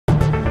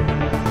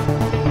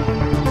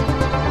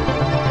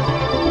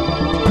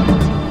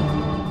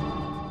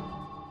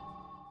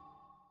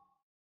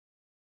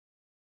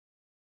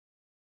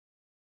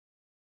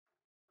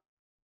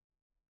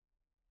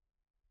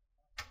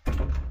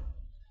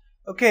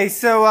Okay,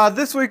 so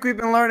this week we've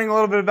been learning a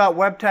little bit about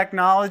web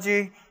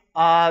technology.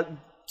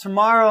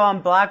 Tomorrow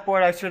on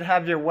Blackboard I should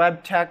have your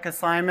web tech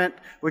assignment,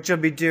 which will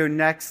be due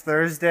next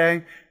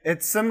Thursday.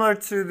 It's similar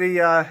to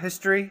the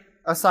history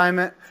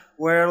assignment,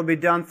 where it'll be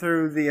done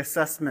through the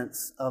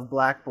assessments of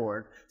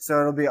Blackboard. So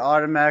it'll be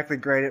automatically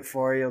graded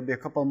for you. It'll be a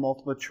couple of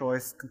multiple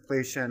choice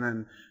completion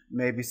and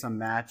maybe some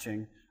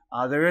matching.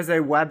 There is a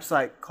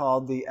website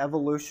called the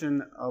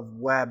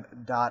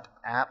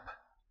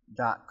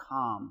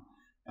evolutionofweb.app.com.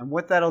 And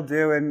what that'll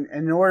do,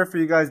 in order for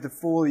you guys to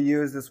fully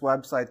use this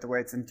website the way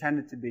it's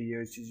intended to be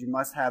used, is you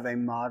must have a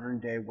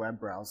modern-day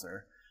web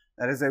browser.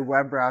 That is a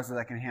web browser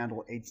that can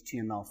handle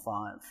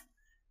HTML5.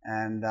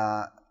 And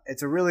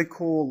it's a really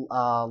cool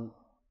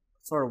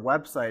sort of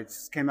website. It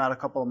just came out a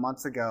couple of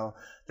months ago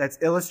that's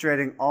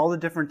illustrating all the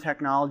different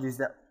technologies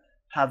that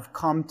have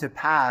come to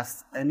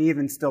pass and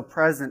even still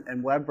present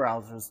in web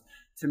browsers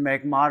to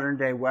make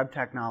modern-day web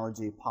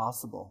technology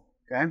possible.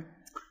 Okay?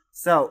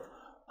 So,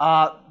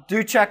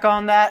 do check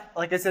on that.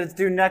 Like I said, it's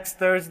due next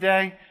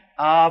Thursday.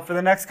 For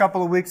the next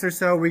couple of weeks or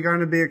so, we're going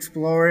to be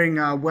exploring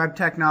web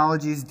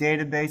technologies,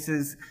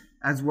 databases,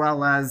 as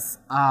well as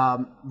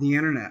the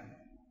internet.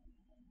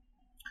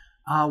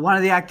 One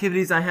of the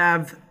activities I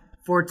have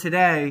for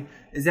today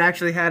is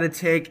actually how to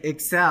take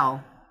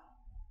Excel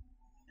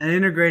and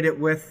integrate it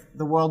with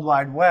the World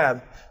Wide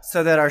Web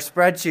so that our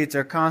spreadsheets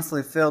are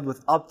constantly filled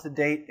with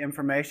up-to-date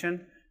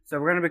information. So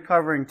we're going to be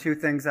covering two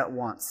things at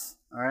once.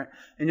 All right,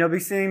 and you'll be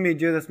seeing me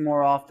do this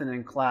more often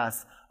in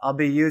class. I'll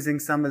be using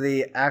some of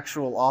the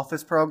actual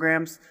Office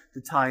programs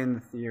to tie in the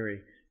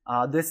theory.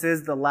 This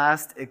is the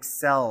last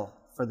Excel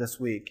for this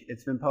week.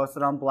 It's been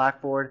posted on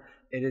Blackboard.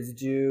 It is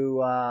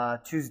due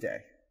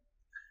Tuesday.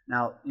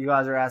 Now, you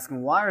guys are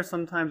asking, why are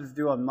sometimes it's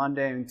due on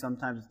Monday and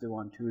sometimes it's due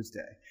on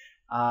Tuesday?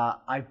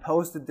 I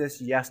posted this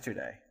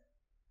yesterday.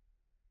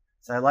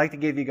 So I'd like to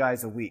give you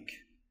guys a week.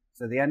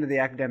 So the end of the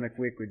academic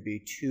week would be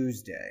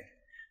Tuesday.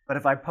 But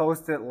if I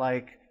post it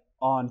like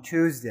on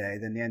Tuesday,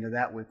 then the end of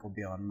that week will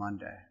be on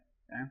Monday.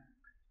 Okay?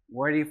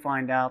 Where do you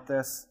find out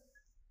this?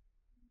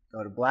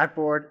 Go to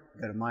Blackboard,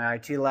 go to My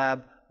IT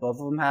Lab. Both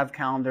of them have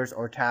calendars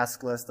or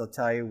task lists. They'll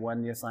tell you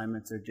when the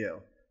assignments are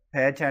due.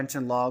 Pay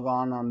attention, log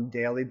on a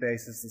daily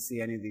basis to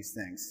see any of these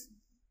things.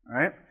 All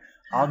right?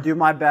 I'll do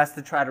my best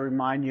to try to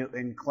remind you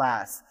in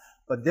class.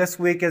 But this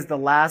week is the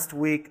last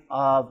week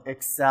of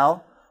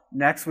Excel.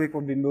 Next week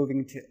we'll be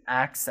moving to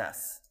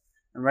Access.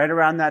 And right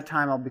around that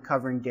time, I'll be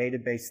covering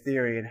database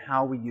theory and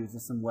how we use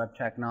this in web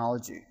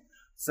technology.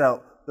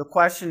 So the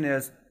question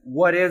is,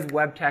 what is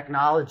web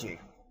technology?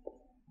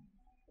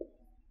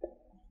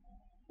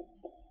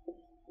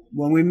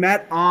 When we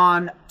met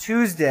on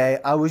Tuesday,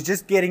 I was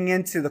just getting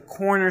into the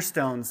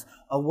cornerstones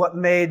of what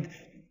made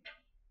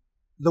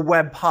the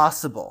web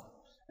possible.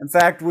 In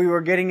fact, we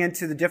were getting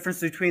into the difference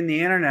between the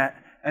internet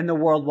and the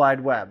World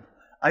Wide Web.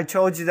 I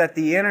told you that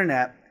the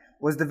internet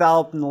was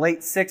developed in the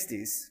late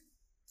 60s.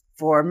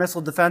 For a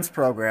missile defense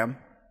program,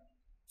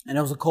 and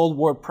it was a Cold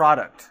War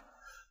product.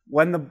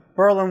 When the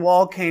Berlin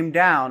Wall came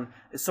down,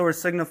 it sort of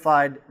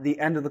signified the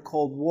end of the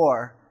Cold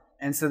War,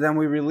 and so then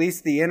we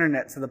released the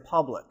internet to the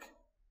public.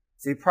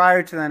 See,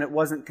 prior to then, it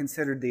wasn't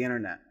considered the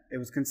internet. It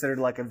was considered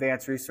like an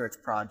advanced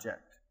research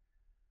project.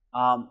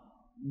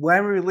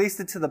 When we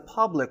released it to the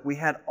public, we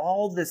had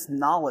all this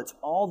knowledge,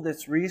 all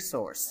this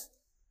resource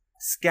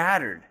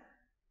scattered.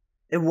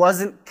 It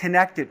wasn't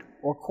connected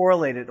or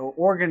correlated or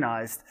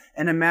organized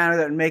in a manner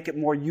that would make it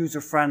more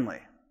user-friendly.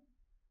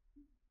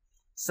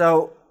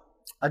 So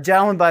a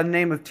gentleman by the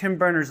name of Tim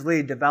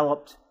Berners-Lee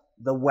developed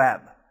the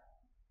web.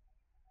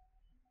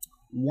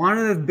 One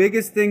of the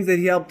biggest things that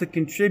he helped to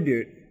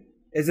contribute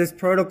is this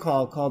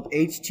protocol called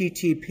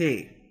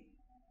HTTP.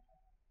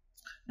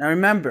 Now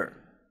remember,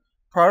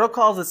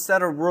 protocol is a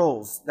set of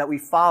rules that we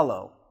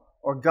follow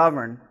or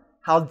govern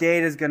how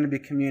data is going to be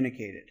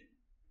communicated.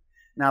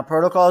 Now,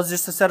 protocol is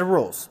just a set of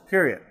rules,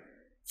 period.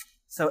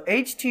 So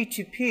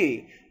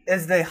HTTP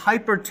is the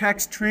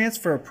hypertext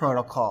transfer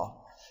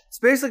protocol. It's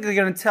basically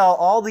going to tell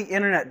all the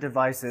internet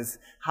devices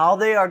how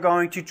they are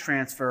going to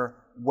transfer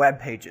web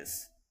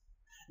pages.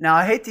 Now,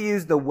 I hate to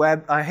use the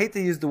word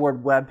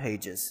web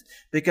pages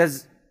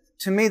because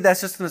to me that's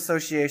just an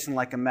association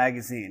like a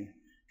magazine.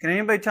 Can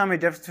anybody tell me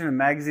the difference between a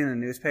magazine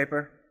and a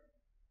newspaper?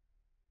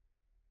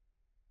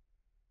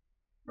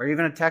 Or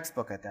even a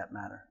textbook at that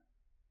matter?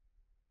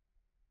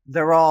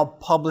 They're all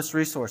published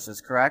resources,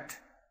 correct?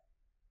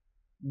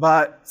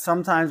 But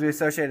sometimes we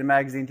associate a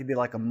magazine to be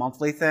like a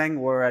monthly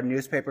thing, where a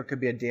newspaper could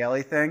be a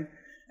daily thing,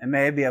 and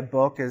maybe a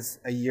book is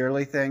a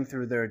yearly thing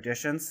through their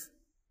editions.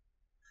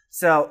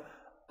 So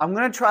I'm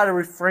going to try to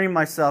refrain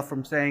myself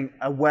from saying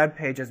a web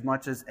page as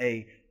much as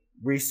a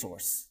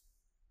resource.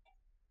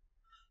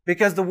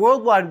 Because the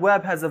World Wide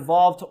Web has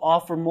evolved to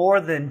offer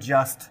more than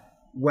just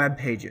web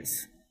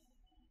pages.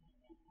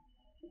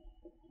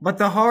 But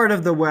the heart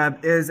of the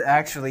web is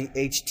actually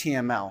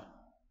HTML,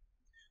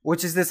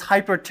 which is this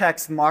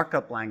hypertext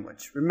markup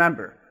language.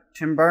 Remember,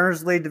 Tim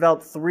Berners-Lee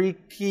developed three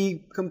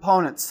key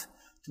components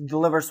to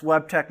deliver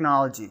web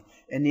technology.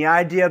 And the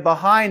idea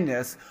behind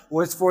this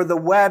was for the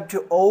web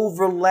to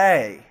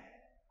overlay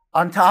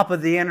on top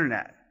of the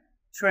internet.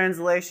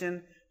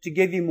 Translation, to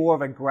give you more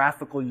of a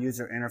graphical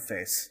user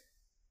interface.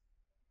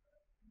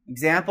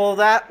 Example of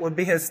that would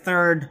be his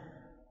third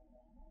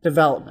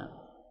development,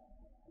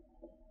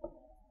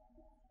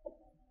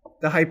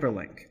 the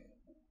hyperlink.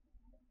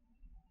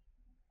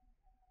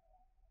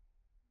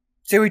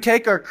 See, we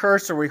take our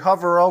cursor, we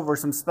hover over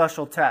some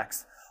special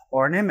text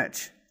or an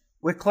image,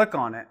 we click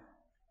on it,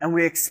 and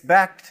we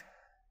expect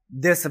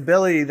this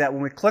ability that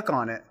when we click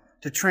on it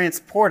to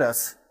transport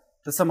us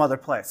to some other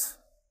place.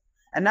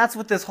 And that's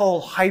what this whole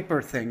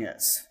hyper thing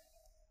is.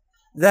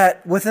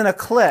 That within a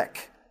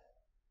click,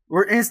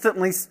 we're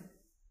instantly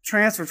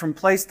transferred from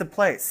place to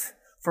place,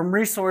 from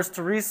resource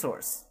to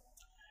resource.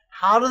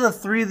 How do the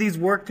three of these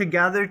work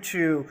together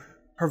to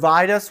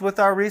provide us with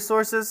our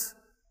resources?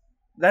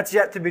 That's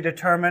yet to be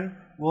determined.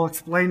 We'll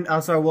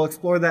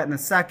explore that in a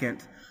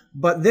second.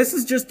 But this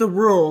is just the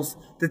rules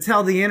to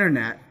tell the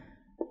internet,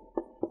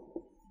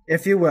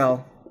 if you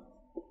will,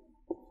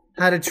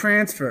 how to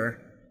transfer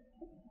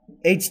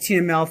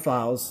HTML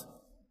files,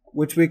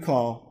 which we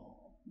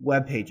call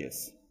web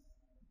pages.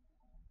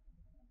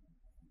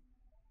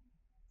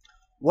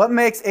 What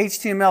makes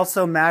HTML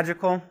so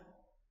magical?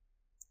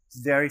 It's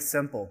very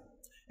simple.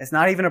 It's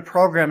not even a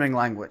programming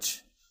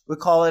language. We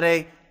call it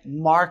a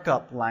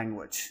markup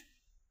language.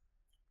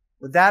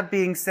 With that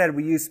being said,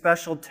 we use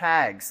special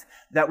tags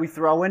that we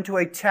throw into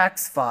a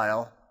text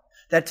file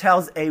that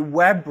tells a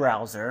web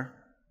browser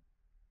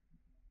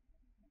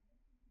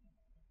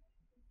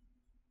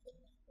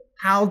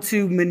how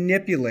to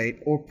manipulate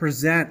or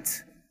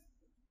present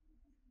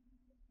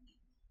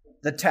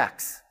the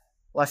text.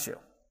 Bless you.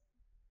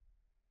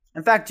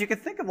 In fact, you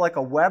could think of like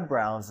a web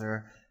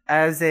browser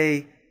as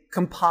a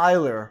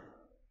compiler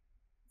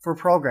for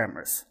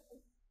programmers.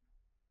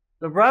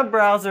 The web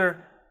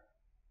browser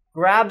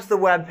grabs the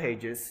web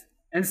pages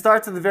and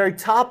starts at the very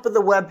top of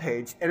the web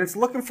page, and it's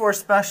looking for a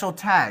special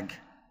tag.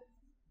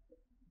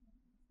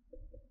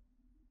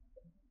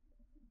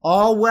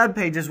 All web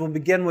pages will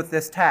begin with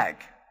this tag.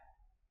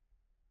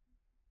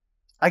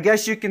 I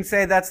guess you can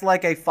say that's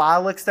like a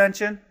file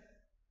extension.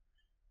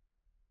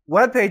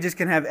 Web pages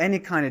can have any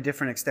kind of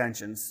different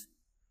extensions,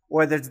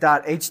 whether it's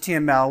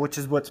 .html, which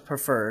is what's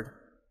preferred,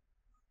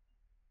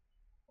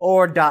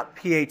 or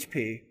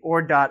 .php,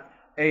 or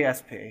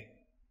 .asp.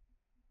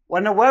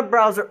 When a web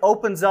browser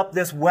opens up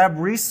this web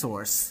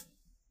resource,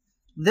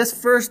 this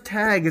first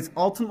tag is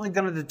ultimately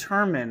going to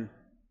determine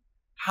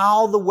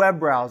how the web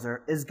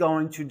browser is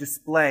going to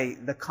display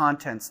the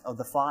contents of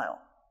the file.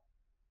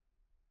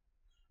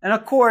 And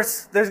of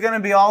course, there's going to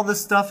be all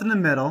this stuff in the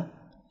middle,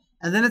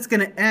 and then it's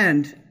going to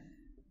end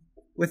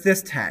with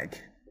this tag.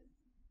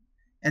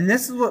 And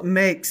this is what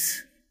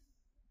makes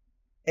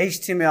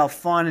HTML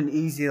fun and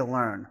easy to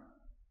learn.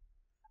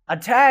 A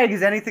tag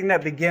is anything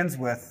that begins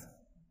with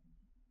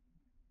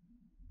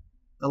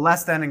the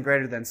less than and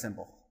greater than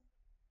symbol.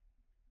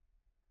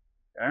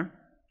 Okay?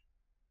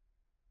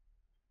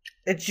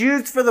 It's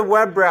used for the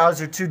web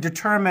browser to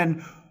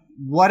determine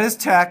what is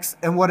text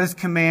and what is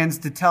commands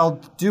to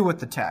do with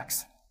the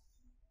text.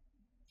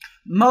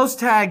 Most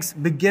tags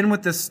begin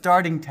with the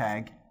starting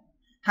tag,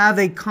 have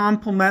a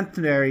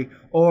complementary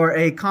or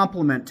a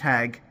complement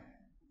tag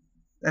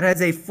that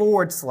has a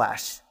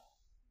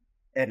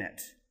 / in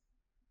it.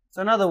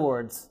 So in other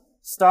words,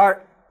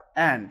 start,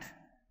 end.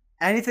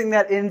 Anything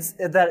that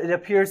it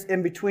appears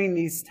in between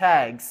these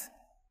tags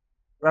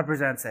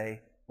represents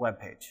a web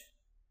page.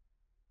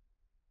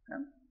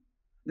 Okay?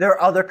 There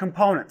are other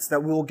components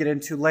that we will get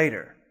into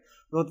later.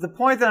 But the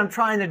point that I'm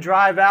trying to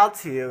drive out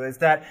to you is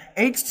that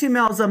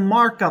HTML is a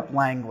markup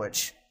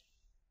language.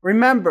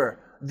 Remember,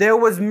 there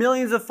was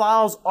millions of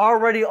files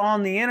already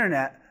on the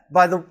internet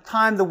by the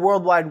time the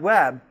World Wide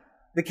Web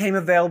became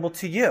available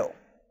to you.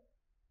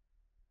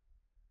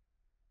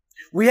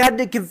 We had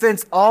to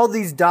convince all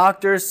these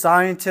doctors,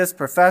 scientists,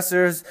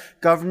 professors,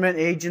 government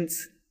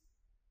agents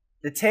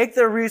to take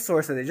their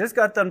resources they just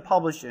got done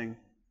publishing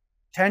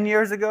 10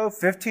 years ago,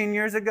 15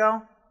 years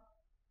ago,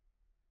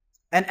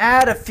 and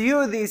add a few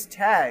of these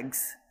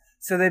tags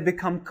so they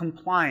become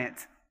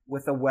compliant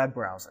with a web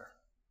browser.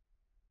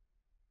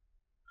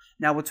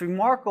 Now, what's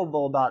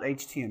remarkable about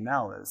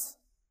HTML is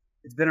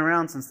it's been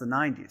around since the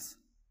 90s.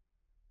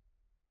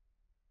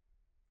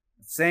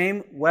 The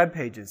same web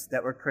pages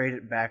that were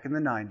created back in the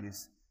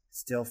 90s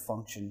still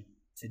function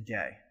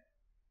today.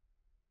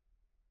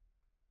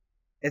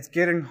 It's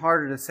getting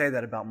harder to say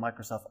that about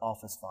Microsoft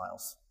Office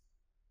files.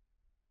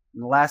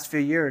 In the last few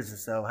years or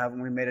so,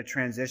 haven't we made a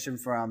transition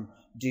from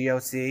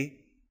DOC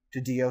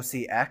to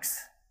DOCX?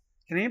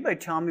 Can anybody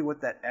tell me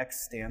what that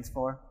X stands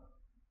for?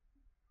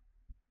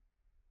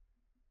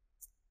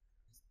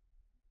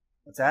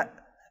 What's that?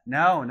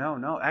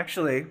 No.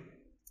 Actually,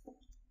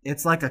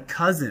 it's like a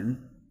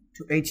cousin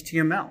to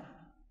HTML. It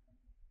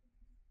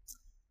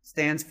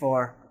stands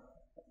for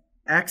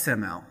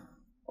XML.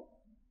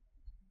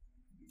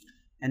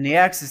 And the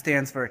X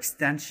stands for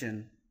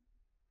extension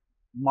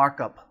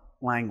markup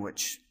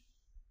language.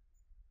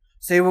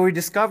 See, when we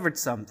discovered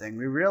something,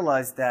 we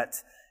realized that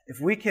if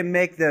we can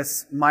make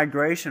this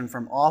migration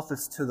from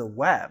Office to the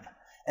web,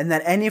 and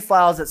that any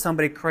files that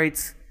somebody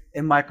creates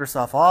in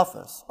Microsoft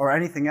Office or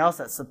anything else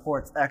that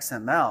supports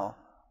XML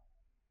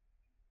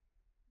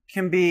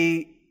can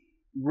be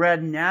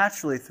read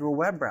naturally through a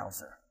web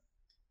browser.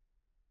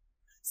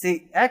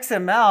 See,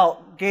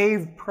 XML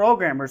gave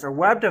programmers or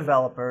web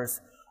developers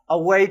a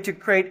way to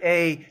create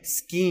a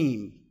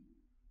scheme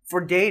for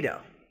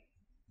data.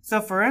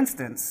 So for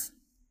instance,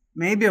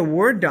 maybe a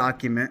Word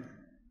document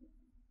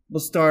will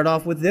start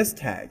off with this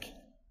tag,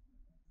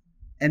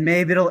 and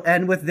maybe it'll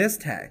end with this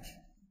tag.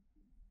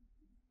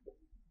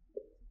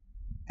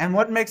 And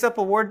what makes up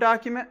a Word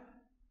document?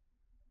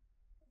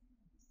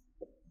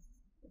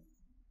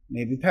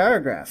 Maybe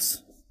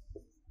paragraphs.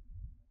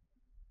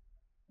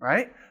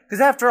 Right?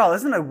 Because after all,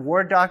 isn't a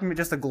Word document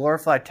just a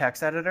glorified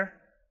text editor?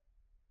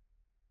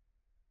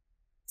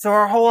 So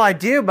our whole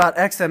idea about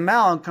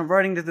XML and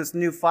converting to this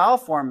new file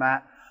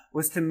format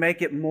was to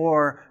make it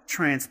more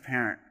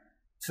transparent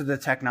to the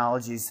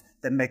technologies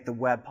that make the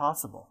web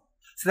possible.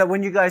 So that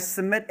when you guys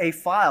submit a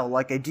file,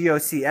 like a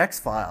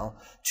docx file,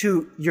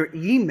 to your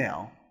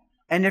email,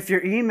 and if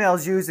your email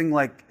is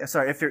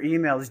if your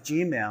email is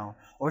Gmail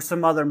or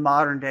some other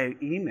modern day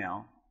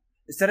email,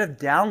 instead of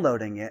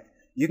downloading it,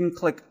 you can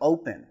click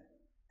open,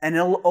 and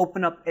it'll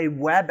open up a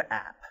web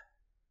app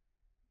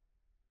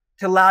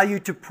to allow you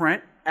to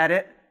print,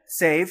 edit,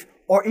 save,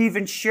 or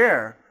even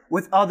share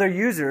with other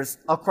users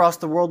across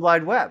the World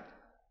Wide Web.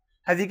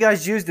 Have you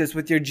guys used this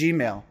with your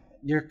Gmail?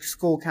 Your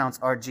school accounts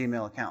are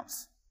Gmail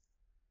accounts.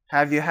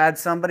 Have you had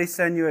somebody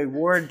send you a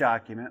Word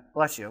document,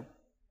 bless you,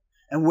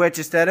 in which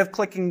instead of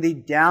clicking the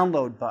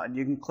download button,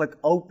 you can click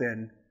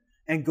open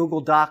and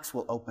Google Docs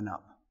will open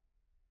up?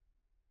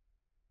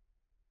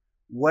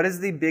 What is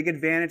the big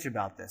advantage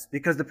about this?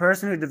 Because the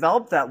person who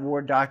developed that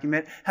Word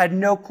document had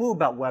no clue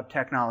about web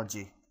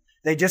technology.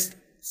 They just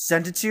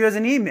sent it to you as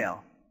an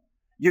email.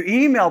 Your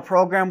email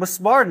program was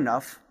smart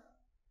enough.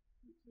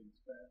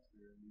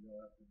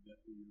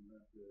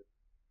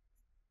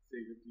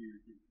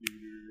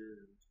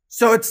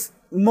 So it's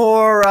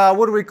more,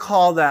 what do we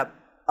call that?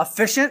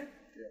 Efficient?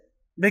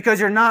 Because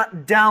you're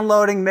not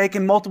downloading,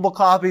 making multiple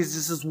copies.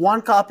 This is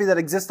one copy that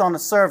exists on a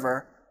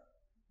server.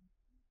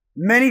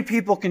 Many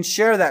people can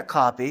share that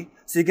copy,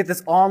 so you get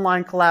this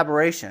online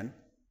collaboration.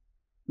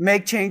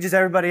 Make changes,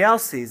 everybody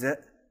else sees it.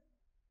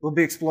 We'll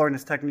be exploring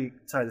this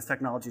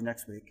technology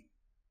next week.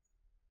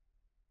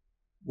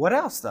 What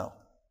else, though?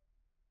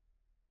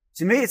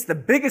 To me, it's the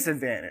biggest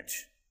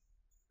advantage.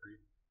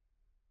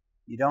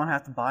 You don't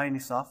have to buy any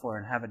software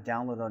and have it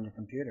downloaded on your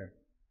computer.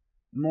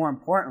 More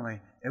importantly,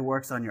 it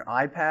works on your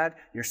iPad,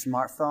 your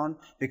smartphone,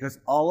 because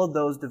all of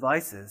those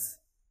devices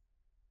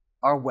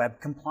are web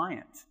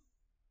compliant.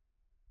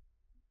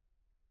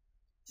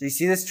 So you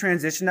see this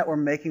transition that we're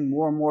making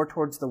more and more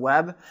towards the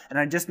web? And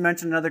I just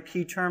mentioned another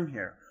key term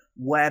here,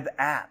 web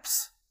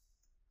apps.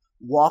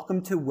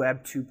 Welcome to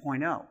Web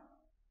 2.0.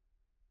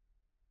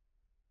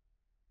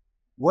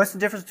 What's the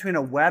difference between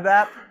a web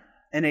app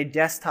and a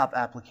desktop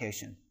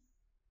application?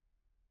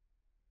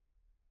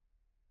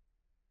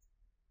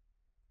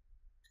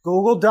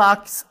 Google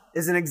Docs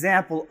is an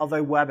example of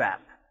a web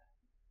app.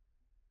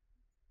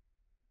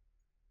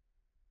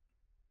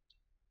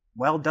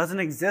 Well, it doesn't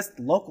exist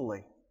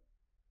locally.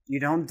 You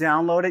don't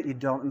download it, you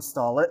don't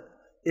install it.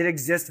 It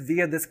exists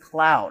via this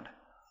cloud.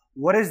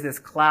 What is this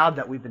cloud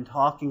that we've been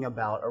talking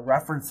about or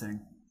referencing?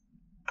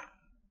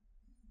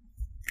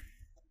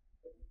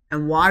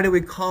 And why do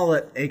we call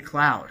it a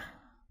cloud?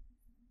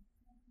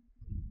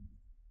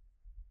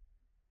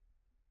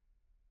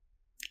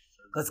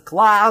 Because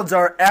clouds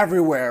are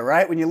everywhere,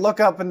 right? When you look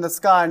up in the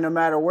sky, no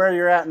matter where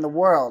you're at in the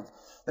world,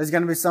 there's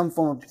going to be some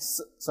form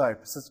of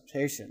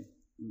precipitation,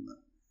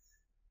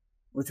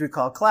 which we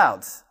call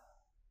clouds.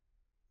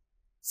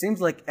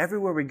 Seems like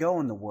everywhere we go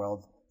in the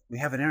world, we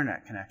have an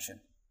internet connection.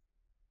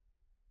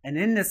 And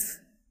in this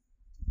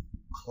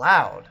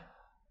cloud,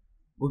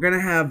 we're going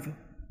to have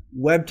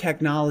web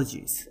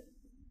technologies.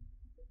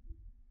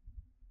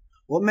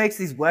 What makes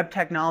these web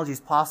technologies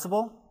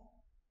possible?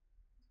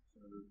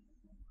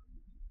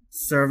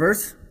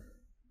 Servers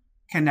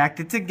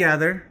connected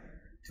together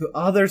to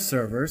other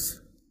servers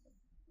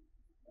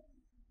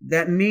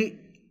that meet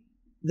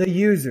the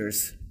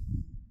users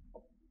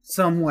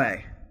some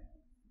way.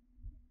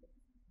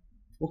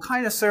 What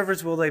kind of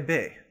servers will they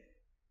be?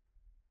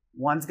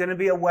 One's going to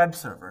be a web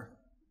server.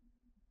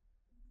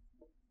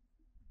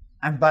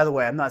 And by the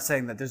way, I'm not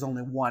saying that there's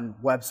only one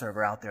web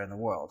server out there in the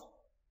world.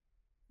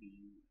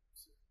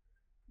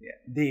 Yeah,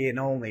 the and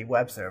only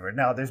web server.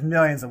 No, there's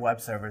millions of web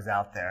servers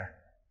out there.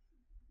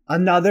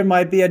 Another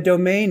might be a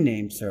domain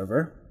name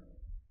server.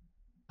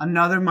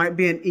 Another might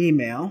be an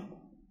email.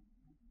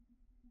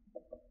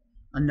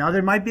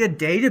 Another might be a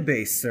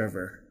database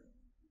server.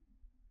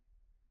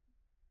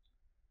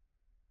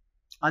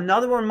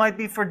 Another one might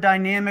be for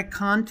dynamic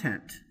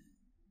content,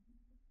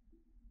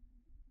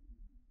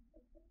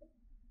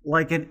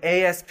 like an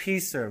ASP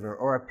server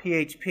or a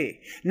PHP.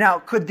 Now,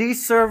 could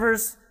these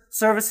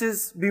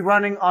services be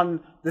running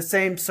on the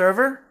same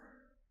server?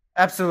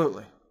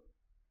 Absolutely.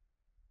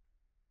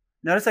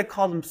 Notice I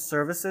call them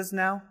services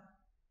now.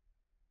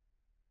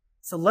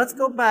 So let's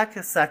go back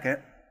a second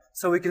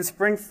so we can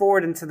spring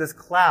forward into this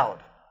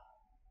cloud.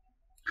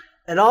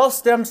 It all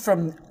stems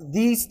from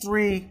these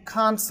three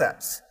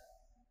concepts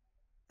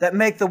that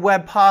make the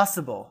web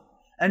possible.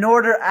 In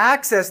order to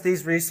access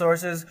these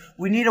resources,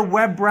 we need a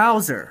web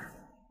browser.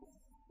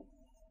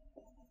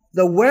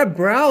 The web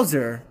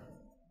browser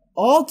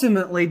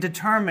ultimately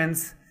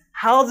determines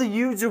how the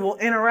user will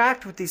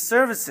interact with these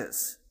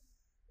services.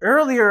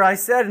 Earlier I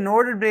said in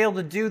order to be able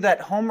to do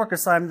that homework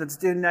assignment that's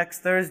due next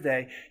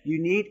Thursday,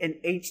 you need an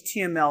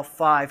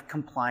HTML5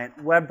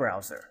 compliant web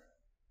browser.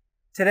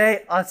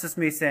 Today, that's just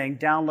me saying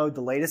download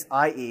the latest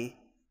IE,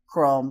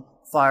 Chrome,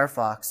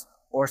 Firefox,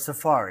 or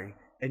Safari,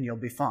 and you'll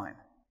be fine.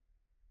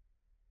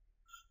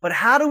 But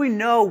how do we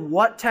know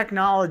what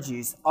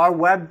technologies our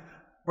web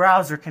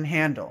browser can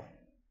handle?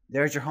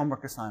 There's your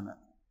homework assignment.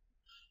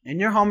 In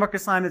your homework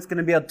assignment, it's going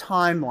to be a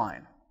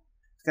timeline.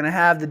 It's going to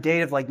have the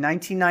date of like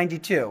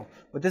 1992.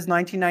 What does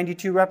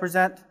 1992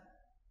 represent?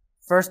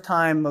 First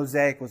time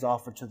Mosaic was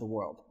offered to the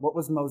world. What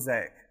was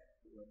Mosaic?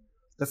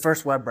 The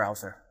first web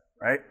browser,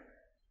 right?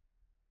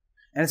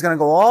 And it's going to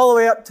go all the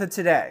way up to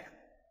today.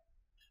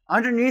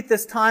 Underneath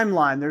this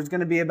timeline, there's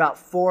going to be about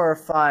 4 or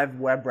 5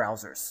 web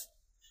browsers.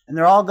 And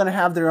they're all going to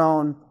have their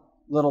own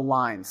little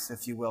lines,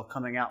 if you will,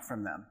 coming out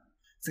from them.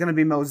 It's going to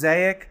be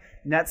Mosaic,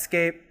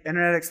 Netscape,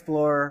 Internet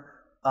Explorer,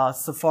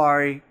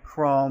 Safari,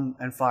 Chrome,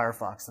 and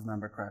Firefox, if I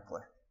remember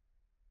correctly.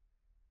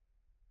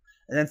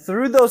 And then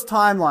through those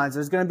timelines,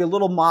 there's going to be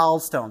little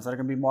milestones that are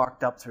going to be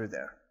marked up through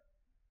there.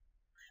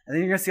 And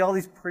then you're going to see all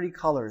these pretty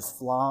colors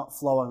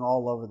flowing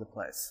all over the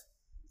place.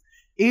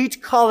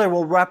 Each color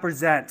will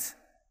represent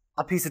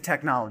a piece of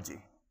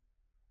technology.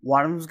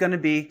 One of them is going to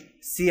be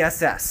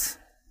CSS.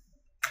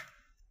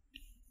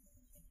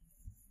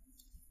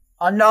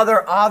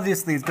 Another,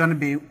 obviously, is going to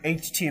be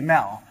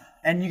HTML.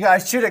 And you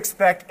guys should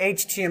expect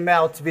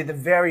HTML to be the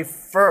very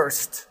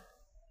first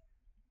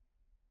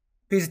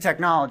piece of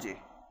technology.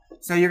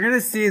 So you're going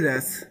to see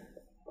this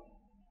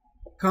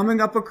coming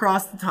up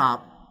across the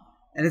top,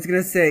 and it's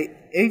going to say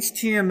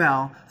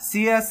HTML,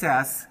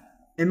 CSS,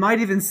 it might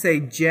even say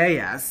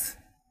JS.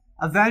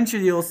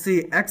 Eventually you'll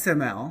see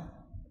XML.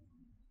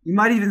 You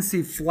might even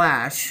see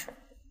Flash.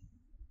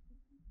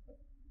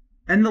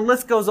 And the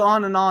list goes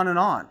on and on and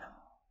on.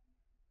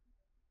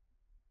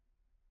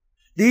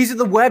 These are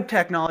the web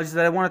technologies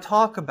that I want to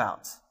talk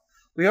about.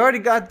 We already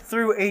got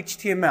through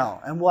HTML,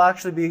 and we'll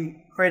actually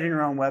be creating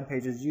our own web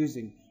pages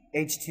using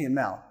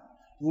HTML.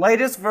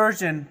 Latest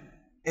version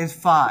is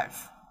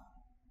 5.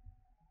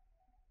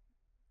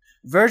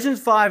 Version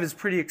 5 is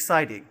pretty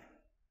exciting.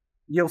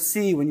 You'll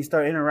see when you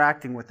start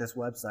interacting with this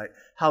website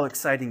how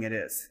exciting it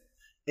is.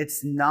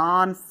 It's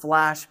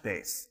non-Flash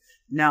based.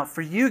 Now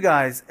for you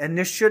guys, and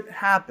this should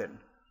happen,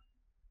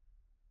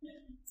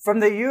 from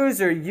the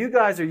user, you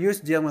guys are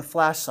used to dealing with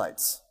Flash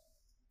sites.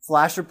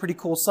 Flash are pretty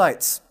cool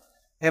sites.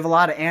 They have a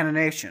lot of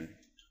animation,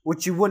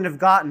 which you wouldn't have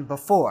gotten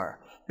before.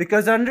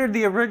 Because under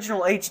the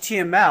original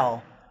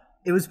HTML,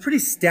 it was pretty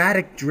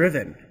static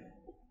driven.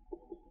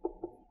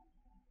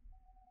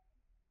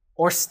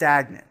 Or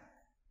stagnant.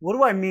 What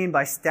do I mean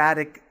by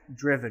static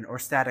driven or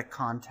static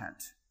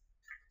content?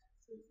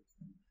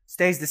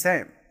 Stays the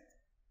same.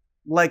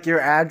 Like your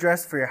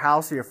address for your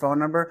house or your phone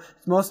number,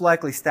 it's most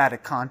likely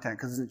static content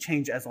because it doesn't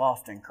change as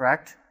often,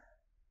 correct?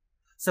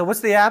 So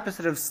what's the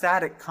opposite of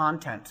static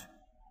content?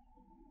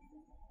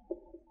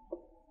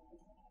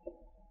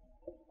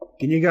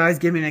 Can you guys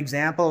give me an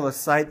example of a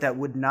site that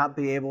would not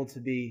be able to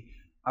be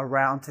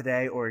around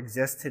today or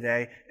exist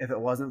today if it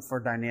wasn't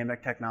for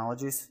dynamic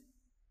technologies?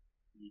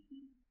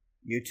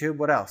 YouTube.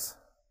 What else?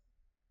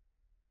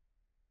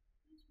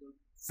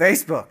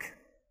 Facebook.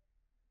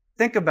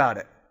 Think about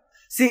it.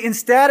 See, in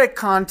static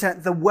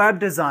content, the web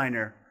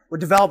designer would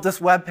develop this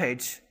web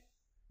page.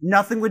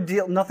 Nothing would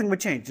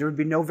change. There would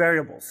be no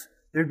variables.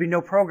 There would be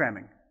no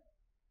programming.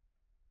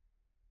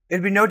 It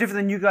would be no different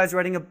than you guys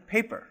writing a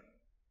paper.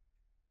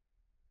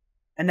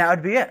 And that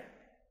would be it.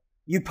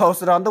 You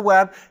post it on the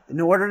web. In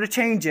order to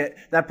change it,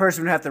 that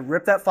person would have to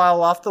rip that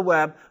file off the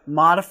web,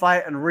 modify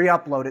it, and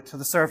re-upload it to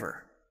the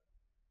server.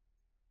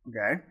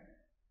 Okay?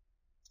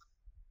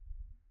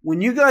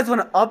 When you guys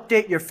want to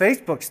update your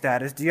Facebook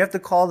status, do you have to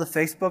call the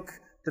Facebook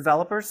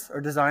developers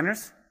or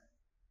designers?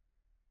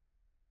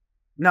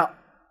 No.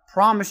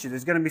 Promise you,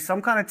 there's going to be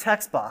some kind of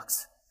text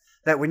box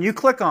that when you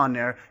click on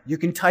there, you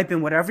can type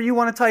in whatever you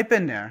want to type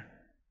in there.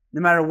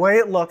 No matter the way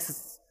it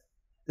looks,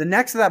 the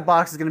next to that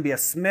box is going to be a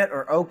submit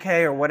or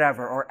OK or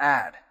whatever, or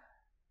add.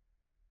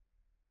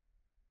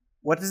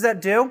 What does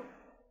that do?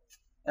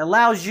 It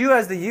allows you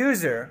as the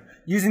user,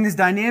 using this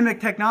dynamic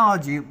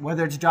technology,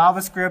 whether it's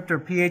JavaScript or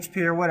PHP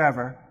or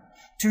whatever,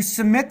 to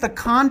submit the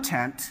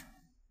content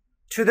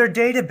to their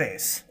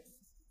database.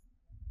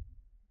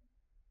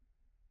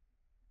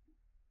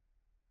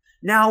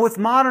 Now, with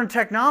modern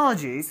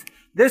technologies,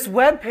 this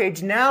web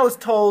page now is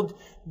told,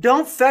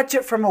 don't fetch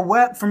it from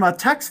a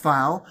text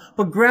file,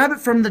 but grab it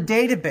from the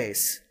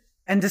database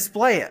and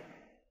display it.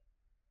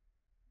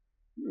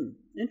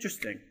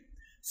 Interesting.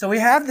 So we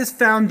have this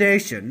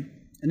foundation,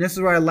 and this is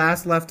where I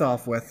last left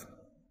off with,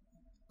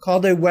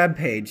 called a web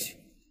page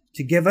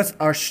to give us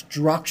our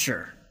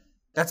structure.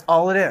 That's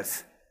all it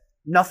is.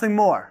 Nothing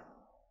more.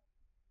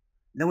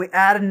 Then we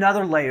add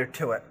another layer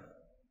to it.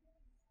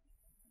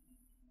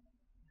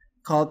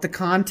 Call it the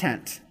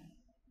content.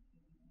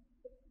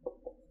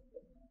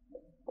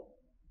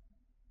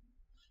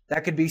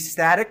 That could be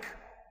static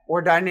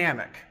or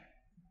dynamic.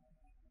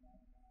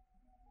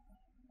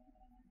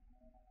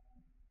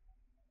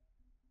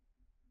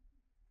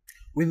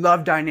 We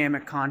love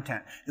dynamic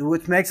content,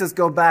 which makes us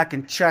go back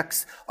and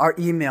checks our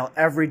email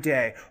every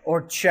day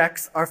or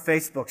checks our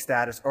Facebook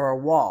status or our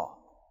wall.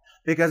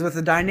 Because with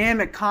the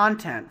dynamic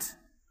content,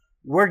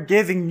 we're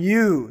giving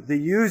you, the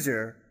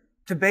user,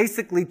 to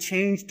basically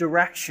change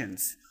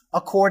directions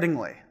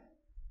accordingly.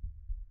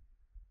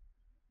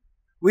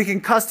 We can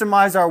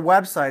customize our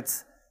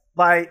websites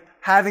by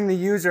having the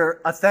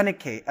user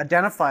authenticate,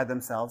 identify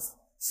themselves,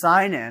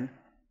 sign in,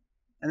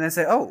 and then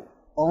say, oh,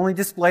 only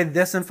display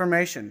this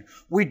information.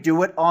 We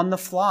do it on the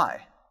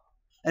fly.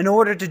 In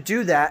order to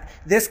do that,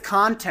 this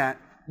content,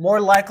 more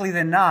likely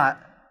than not,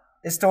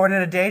 is stored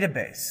in a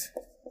database.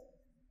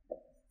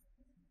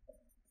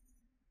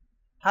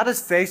 How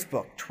does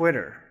Facebook,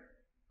 Twitter,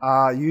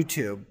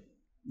 YouTube,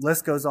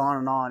 list goes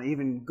on,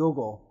 even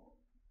Google,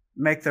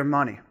 make their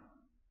money?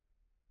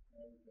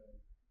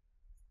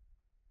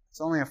 It's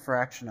only a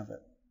fraction of it.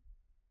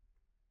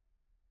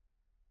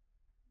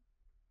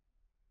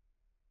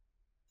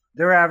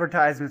 Their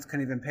advertisements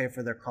couldn't even pay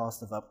for their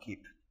cost of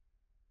upkeep.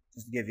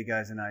 Just to give you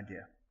guys an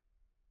idea.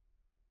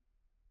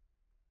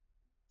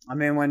 I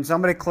mean, when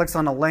somebody clicks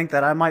on a link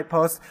that I might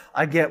post,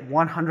 I get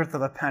 1/100th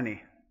of a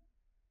penny.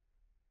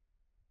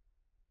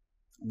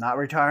 I'm not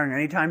retiring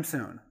anytime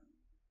soon.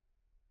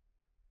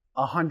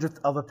 1/100th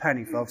of a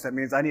penny, folks. That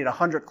means I need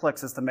 100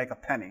 clicks just to make a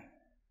penny.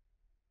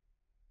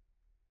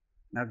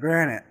 Now,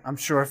 granted, I'm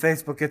sure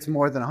Facebook gets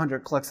more than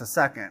 100 clicks a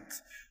second.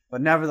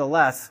 But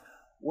nevertheless,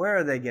 where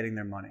are they getting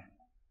their money?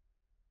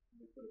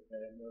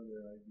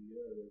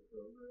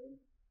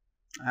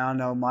 I don't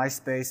know,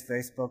 MySpace,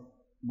 Facebook,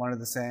 one of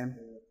the same.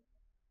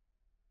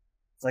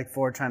 It's like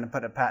Ford trying to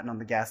put a patent on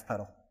the gas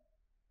pedal.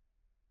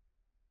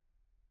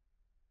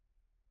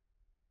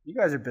 You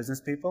guys are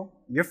business people.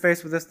 You're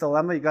faced with this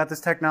dilemma. You got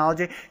this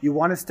technology. You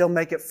want to still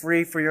make it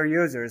free for your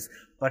users.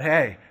 But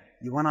hey,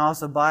 you want to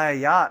also buy a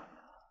yacht.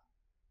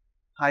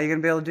 How are you going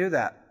to be able to do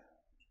that?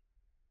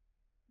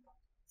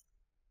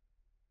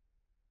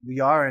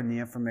 We are in the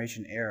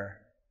information era.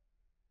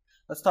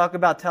 Let's talk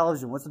about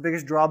television. What's the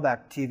biggest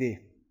drawback to TV?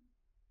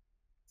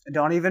 And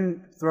don't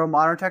even throw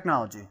modern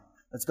technology.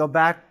 Let's go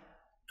back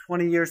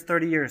 20 years,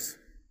 30 years.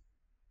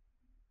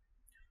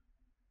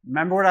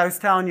 Remember what I was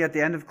telling you at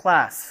the end of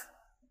class.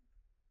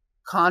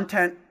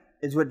 Content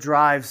is what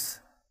drives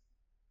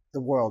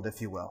the world, if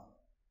you will.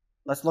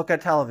 Let's look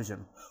at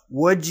television.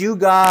 Would you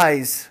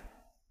guys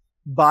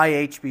buy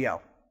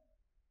HBO?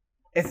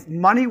 If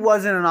money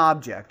wasn't an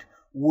object,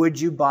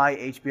 would you buy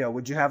HBO?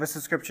 Would you have a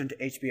subscription to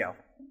HBO?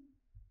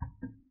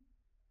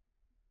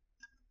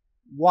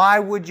 Why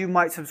would you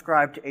might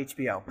subscribe to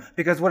HBO?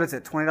 Because what is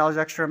it, $20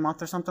 extra a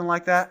month or something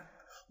like that?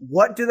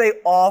 What do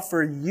they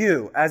offer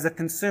you as a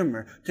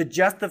consumer to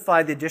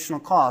justify the additional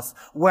costs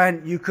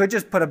when you could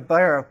just put a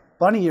pair of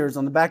bunny ears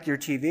on the back of your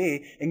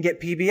TV and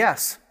get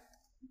PBS?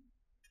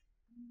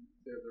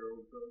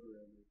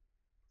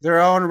 Their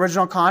own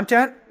original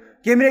content?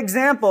 Give me an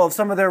example of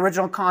some of their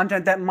original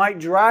content that might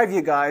drive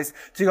you guys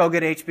to go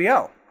get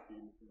HBO.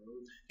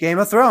 Game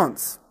of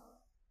Thrones.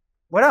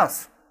 What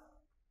else?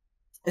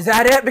 Is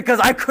that it? Because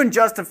I couldn't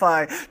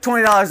justify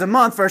 $20 a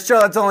month for a show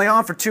that's only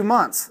on for 2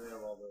 months.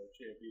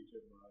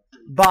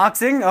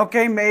 Boxing,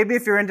 okay, maybe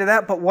if you're into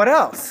that, but what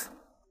else?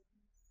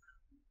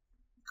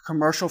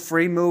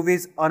 Commercial-free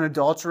movies,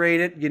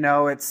 unadulterated,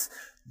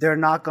 they're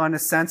not going to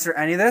censor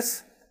any of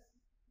this.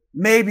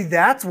 Maybe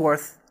that's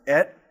worth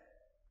it.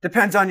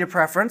 Depends on your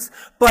preference.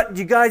 But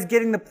you guys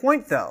getting the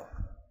point, though.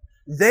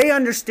 They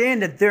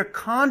understand that their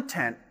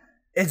content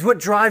is what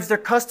drives their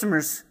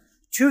customers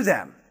to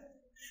them.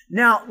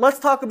 Now, let's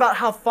talk about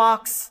how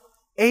Fox,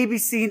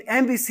 ABC,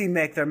 and NBC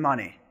make their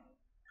money.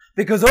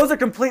 Because those are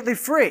completely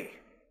free.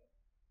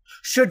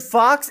 Should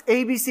Fox,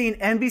 ABC,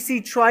 and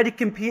NBC try to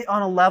compete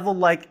on a level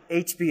like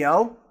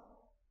HBO?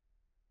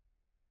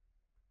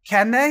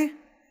 Can they?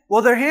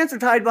 Well, their hands are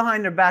tied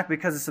behind their back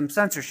because of some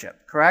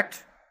censorship,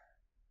 correct?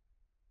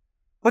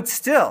 But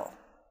still,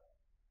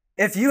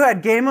 if you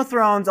had Game of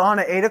Thrones on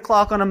at 8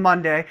 o'clock on a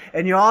Monday,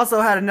 and you also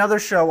had another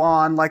show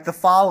on, like The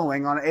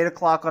Following, on 8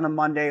 o'clock on a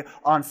Monday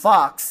on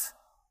Fox.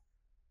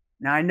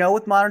 Now, I know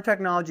with modern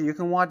technology, you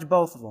can watch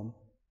both of them.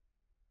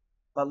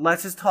 But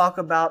let's just talk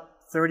about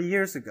 30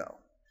 years ago.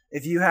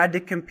 If you had to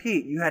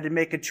compete, you had to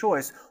make a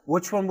choice.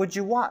 Which one would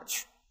you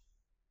watch?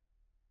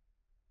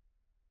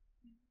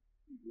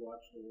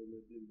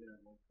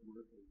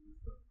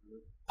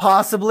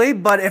 Possibly,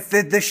 but if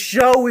the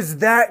show is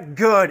that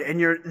good and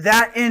you're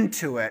that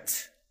into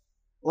it,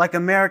 like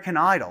American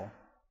Idol,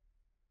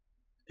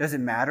 does it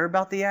matter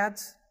about the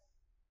ads?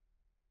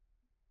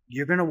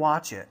 You're going to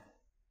watch it.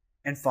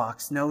 And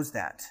Fox knows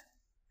that.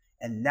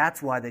 And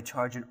that's why they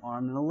charge an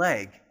arm and a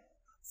leg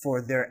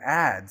for their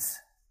ads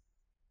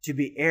to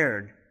be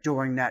aired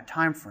during that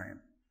time frame.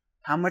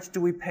 How much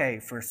do we pay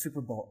for a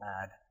Super Bowl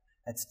ad?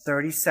 That's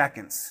 30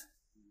 seconds.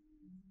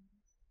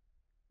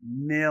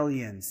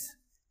 Millions.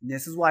 And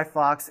this is why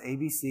Fox,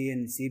 ABC,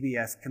 and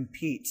CBS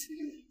compete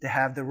to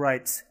have the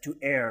rights to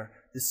air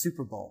the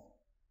Super Bowl.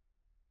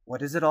 What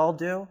does it all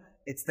do?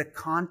 It's the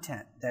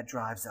content that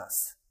drives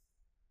us.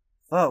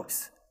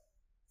 Folks,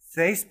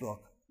 Facebook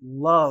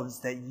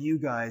loves that you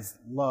guys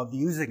love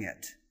using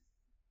it.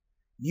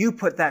 You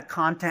put that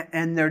content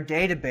in their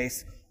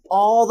database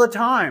all the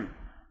time.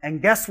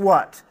 And guess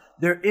what?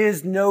 There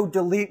is no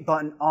delete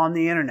button on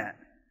the internet.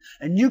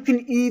 And you can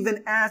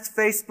even ask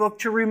Facebook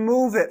to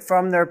remove it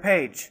from their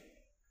page.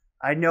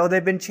 I know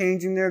they've been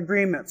changing their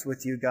agreements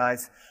with you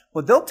guys,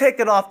 but they'll take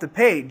it off the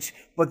page,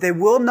 but they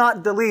will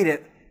not delete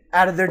it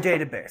out of their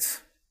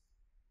database.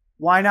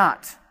 Why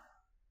not?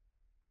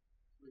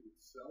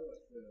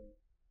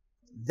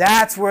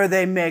 That's where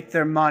they make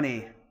their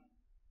money.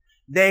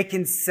 They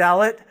can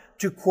sell it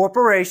to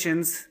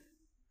corporations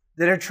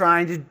that are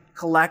trying to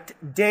collect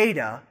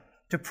data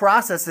to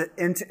process it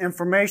into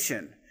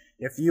information.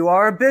 If you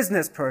are a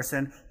business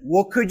person,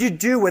 what could you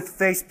do with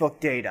Facebook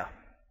data?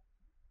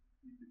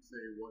 You could say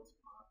what's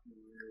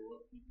popular,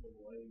 what people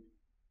like,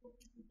 what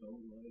people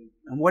don't like.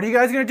 And what are you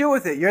guys going to do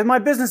with it? You're my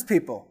business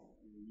people.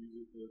 You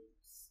use it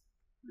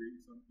to create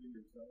something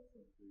yourself.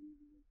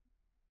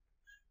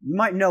 You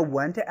might know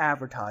when to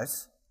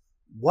advertise,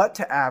 what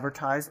to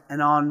advertise,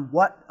 and on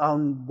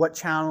what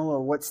channel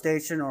or what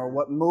station or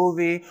what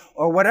movie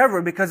or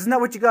whatever, because isn't that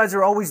what you guys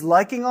are always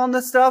liking on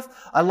this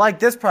stuff? I like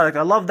this product.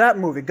 I love that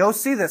movie. Go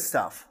see this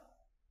stuff.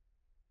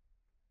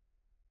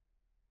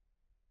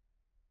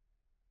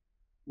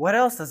 What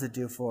else does it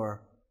do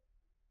for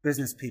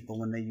business people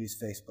when they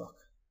use Facebook?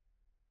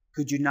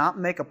 Could you not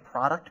make a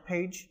product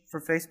page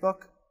for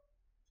Facebook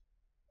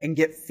and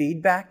get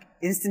feedback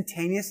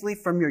instantaneously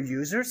from your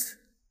users?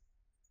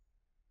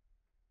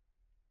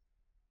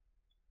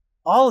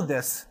 All of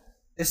this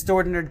is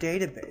stored in their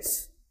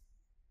database.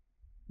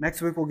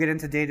 Next week we'll get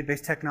into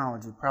database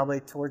technology, probably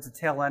towards the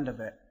tail end of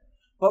it.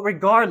 But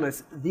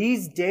regardless,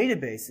 these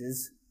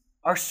databases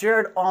are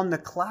shared on the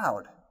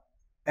cloud.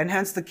 And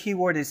hence the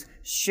keyword is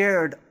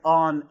shared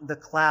on the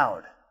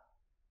cloud.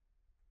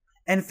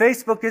 And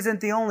Facebook isn't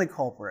the only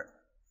culprit.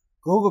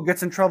 Google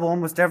gets in trouble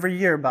almost every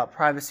year about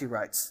privacy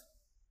rights.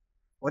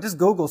 What does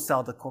Google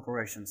sell to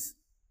corporations?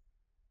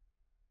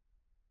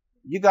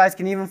 You guys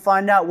can even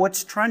find out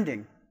what's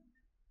trending.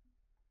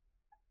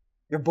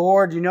 You're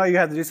bored, you know you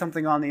have to do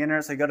something on the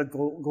internet, so you go to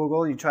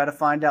Google and you try to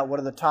find out what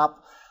are the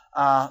top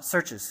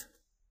searches.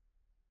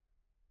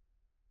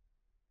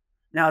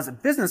 Now, as a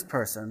business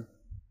person,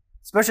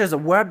 especially as a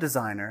web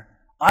designer,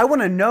 I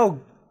want to know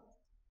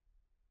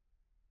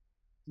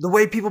the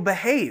way people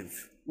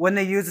behave when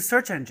they use a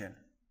search engine.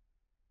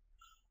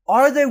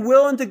 Are they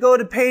willing to go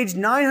to page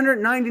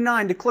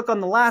 999 to click on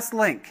the last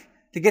link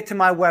to get to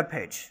my web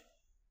page?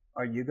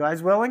 Are you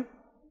guys willing?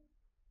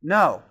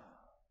 No.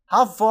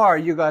 How far are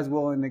you guys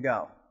willing to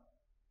go?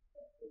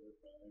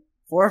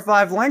 4 or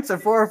 5 links or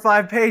 4 or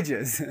 5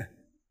 pages?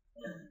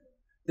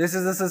 This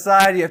is a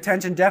society of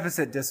attention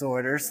deficit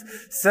disorders.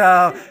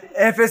 So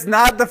if it's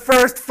not the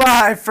first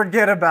 5,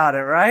 forget about it,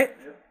 right?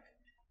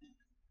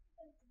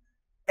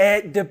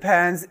 It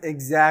depends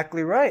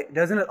exactly right.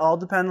 Doesn't it all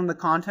depend on the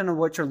content of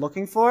what you're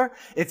looking for?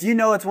 If you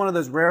know it's one of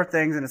those rare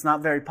things and it's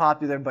not very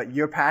popular, but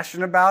you're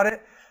passionate about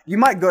it, you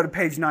might go to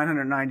page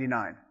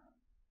 999.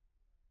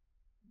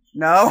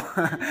 No?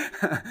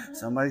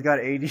 Somebody's got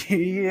ADD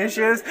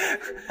issues?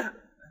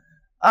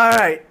 All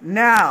right,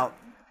 now,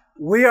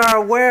 we are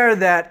aware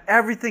that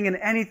everything and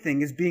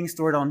anything is being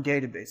stored on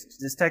databases.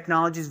 This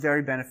technology is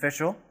very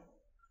beneficial,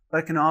 but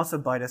it can also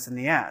bite us in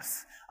the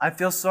ass. I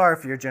feel sorry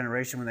for your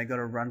generation when they go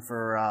to run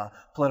for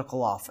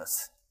political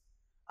office.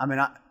 I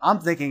mean, I'm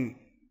thinking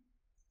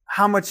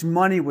how much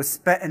money was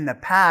spent in the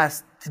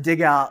past to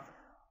dig out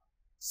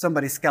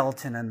somebody's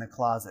skeleton in the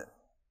closet.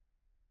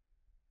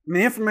 I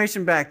mean, the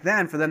information back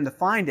then, for them to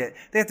find it,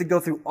 they have to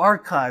go through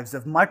archives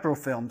of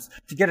microfilms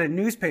to get a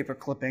newspaper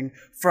clipping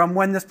from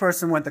when this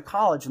person went to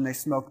college and they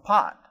smoked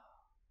pot.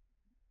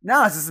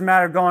 Now it's just a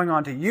matter of going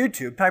onto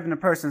YouTube, typing a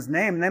person's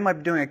name, and they might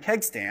be doing a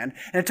keg stand,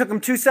 and it took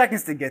them 2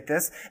 seconds to get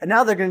this, and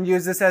now they're going to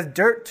use this as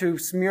dirt to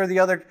smear the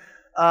other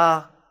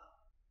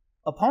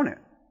opponent.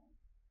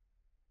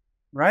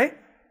 Right?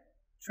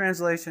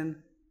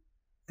 Translation,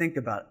 think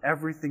about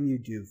everything you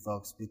do,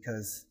 folks,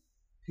 because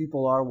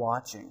people are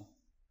watching.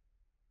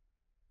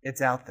 It's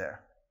out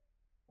there.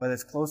 Whether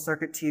it's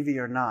closed-circuit TV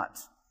or not,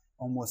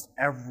 almost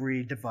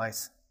every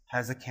device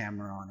has a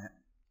camera on it.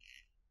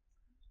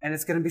 And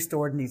it's going to be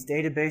stored in these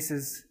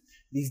databases.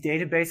 These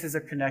databases are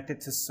connected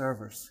to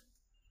servers.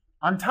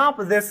 On top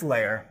of this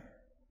layer,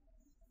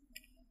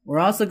 we're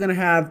also going to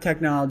have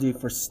technology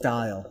for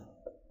style.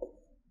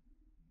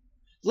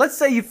 Let's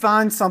say you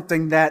find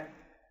something that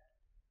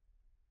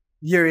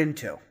you're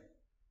into.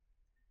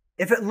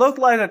 If it looked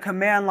like a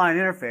command line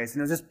interface and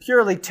it was just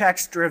purely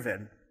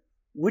text-driven,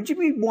 would you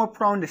be more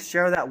prone to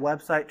share that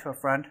website to a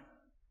friend?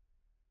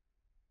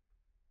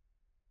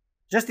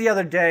 Just the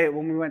other day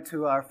when we went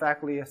to our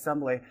faculty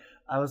assembly,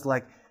 I was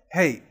like,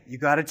 hey, you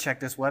got to check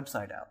this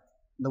website out.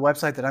 The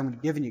website that I'm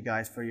giving you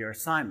guys for your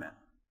assignment.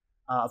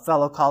 A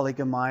fellow colleague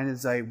of mine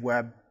is a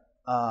web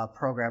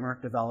programmer,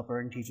 developer,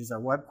 and teaches our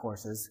web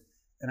courses.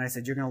 And I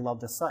said, you're going to love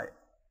this site.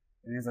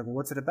 And he's like, well,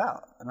 what's it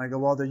about? And I go,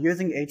 well, they're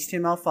using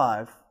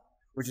HTML5,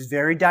 which is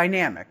very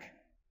dynamic,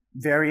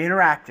 very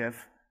interactive,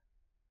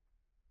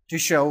 to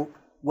show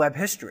web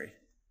history.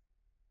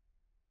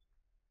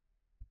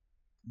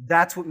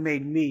 That's what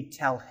made me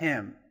tell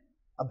him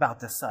about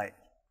the site.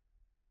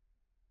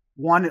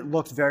 One, it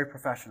looked very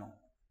professional.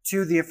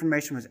 Two, the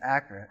information was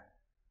accurate.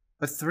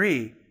 But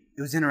three,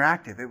 it was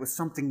interactive. It was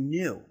something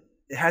new.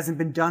 It hasn't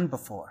been done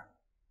before.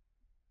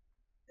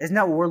 Isn't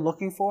that what we're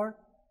looking for?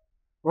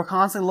 We're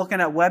constantly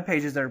looking at web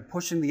pages that are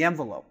pushing the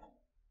envelope.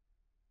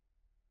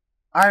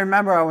 I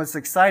remember I was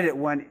excited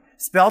when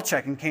spell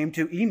checking came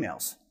to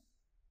emails.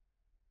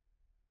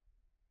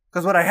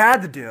 Because what I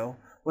had to do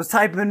was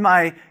type in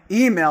my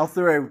email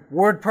through a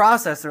word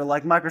processor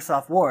like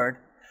Microsoft Word,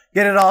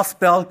 get it all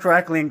spelled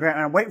correctly, and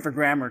I'm waiting for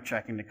grammar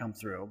checking to come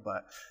through,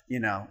 but, you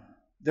know,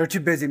 they're too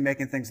busy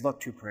making things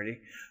look too pretty.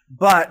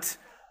 But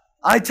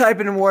I type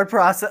it in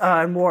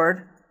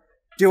Word,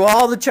 do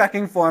all the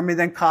checking for me,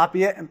 then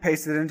copy it and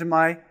paste it into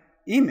my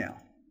email.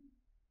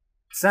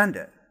 Send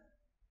it.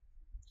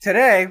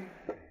 Today,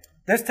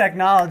 this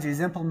technology is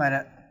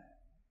implemented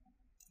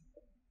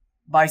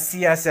by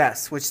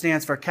CSS, which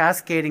stands for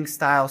Cascading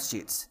Style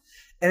Sheets.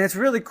 And it's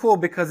really cool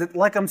because,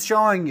 like I'm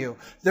showing you,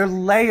 they're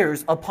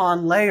layers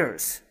upon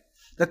layers.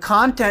 The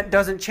content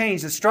doesn't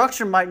change. The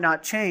structure might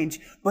not change,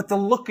 but the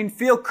look and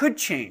feel could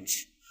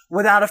change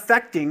without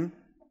affecting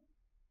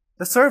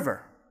the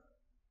server.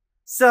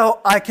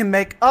 So I can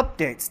make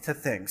updates to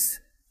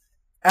things.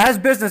 As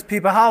business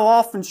people, how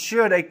often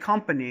should a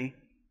company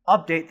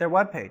update their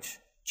web page,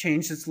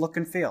 change its look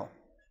and feel?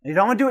 And you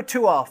don't want to do it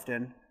too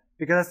often,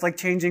 because it's like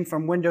changing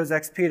from Windows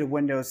XP to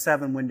Windows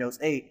 7, Windows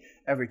 8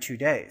 every 2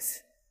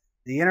 days.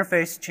 The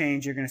interface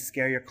change, you're going to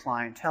scare your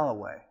clientele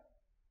away.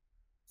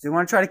 So you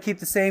want to try to keep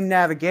the same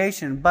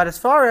navigation, but as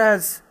far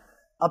as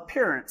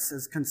appearance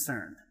is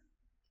concerned,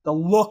 the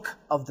look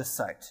of the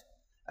site,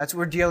 that's what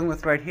we're dealing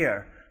with right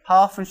here. How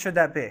often should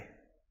that be?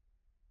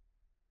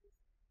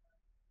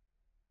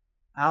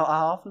 How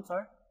often,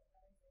 sorry?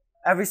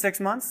 Every 6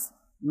 months?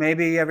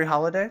 Maybe every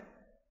holiday?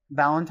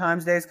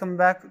 Valentine's Day is coming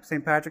back.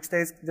 St. Patrick's Day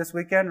is this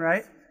weekend,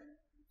 right?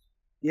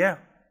 Yeah.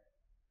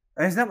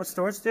 Isn't that what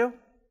stores do?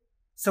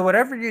 So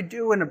whatever you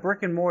do in a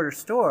brick and mortar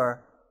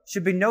store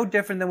should be no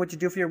different than what you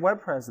do for your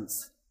web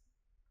presence.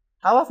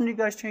 How often do you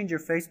guys change your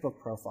Facebook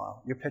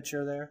profile? Your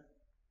picture there?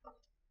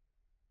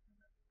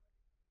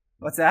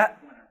 What's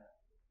that?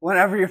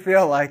 Whenever you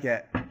feel like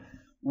it.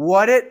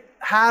 Would it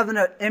have an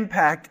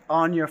impact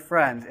on your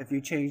friends if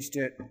you changed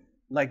it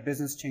like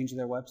business change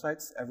their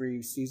websites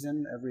every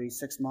season, every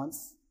 6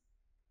 months?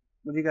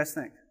 What do you guys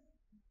think?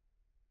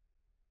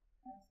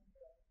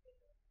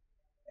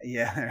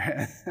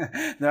 Yeah,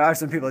 there are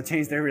some people that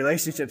change their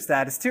relationship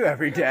status too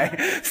every day.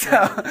 So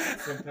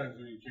sometimes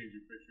when you change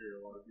your picture,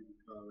 a lot of people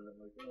comment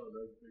like, "Oh,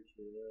 nice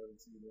picture. I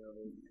haven't seen that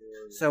one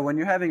before." So when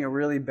you're having a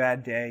really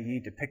bad day, you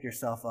need to pick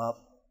yourself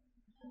up,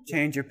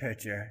 change your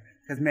picture,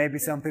 because maybe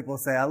some people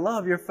say, "I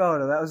love your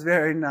photo. That was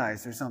very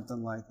nice," or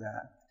something like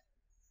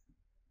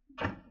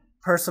that.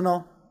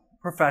 Personal,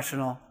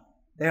 professional,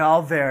 they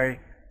all vary.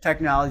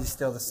 Technology is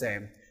still the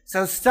same.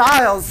 So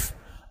styles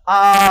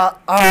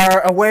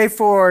are a way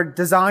for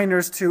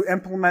designers to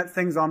implement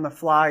things on the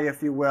fly,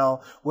 if you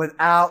will,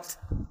 without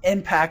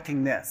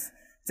impacting this.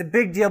 It's a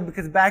big deal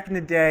because back in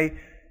the day,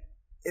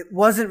 it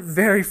wasn't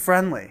very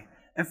friendly.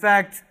 In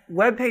fact,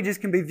 web pages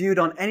can be viewed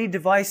on any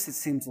device, it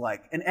seems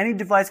like. And any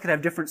device could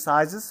have different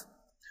sizes,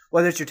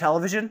 whether it's your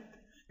television,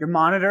 your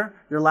monitor,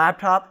 your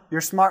laptop,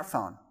 your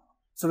smartphone.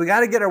 So we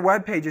got to get our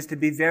web pages to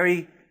be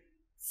very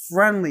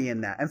friendly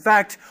in that. In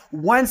fact,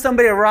 when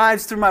somebody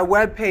arrives through my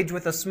web page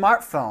with a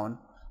smartphone,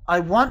 I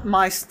want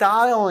my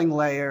styling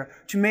layer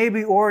to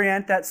maybe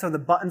orient that so the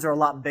buttons are a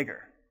lot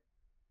bigger,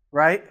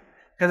 right?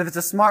 Because if it's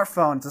a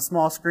smartphone, it's a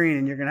small screen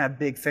and you're going to have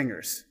big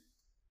fingers.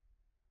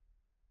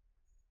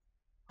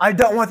 I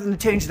don't want them to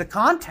change the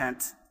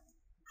content,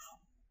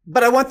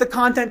 but I want the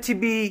content to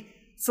be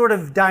sort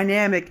of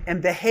dynamic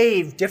and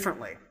behave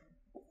differently.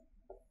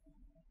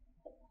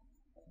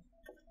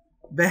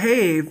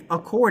 Behave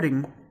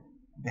according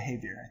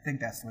behavior. I think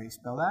that's the way you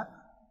spell that.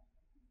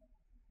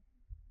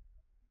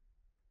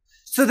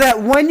 So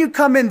that when you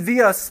come in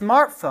via a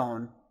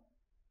smartphone,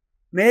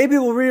 maybe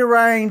we'll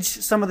rearrange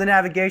some of the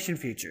navigation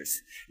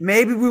features.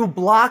 Maybe we will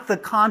block the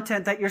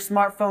content that your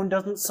smartphone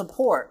doesn't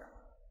support.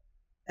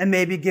 And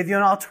maybe give you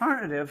an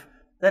alternative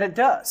that it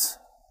does.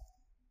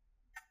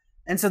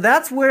 And so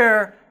that's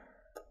where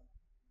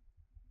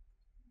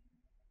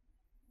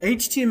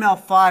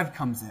HTML5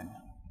 comes in.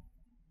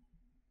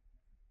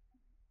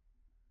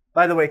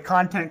 By the way,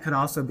 content could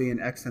also be in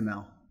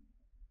XML.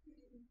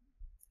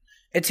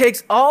 It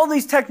takes all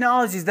these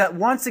technologies that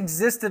once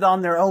existed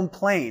on their own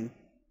plane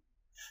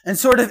and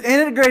sort of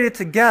integrated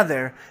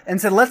together and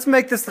said, let's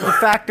make this the de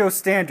facto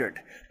standard.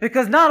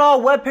 Because not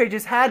all web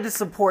pages had to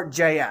support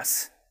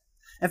JS.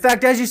 In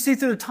fact, as you see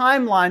through the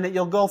timeline that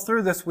you'll go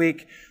through this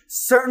week,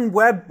 certain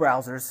web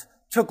browsers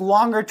took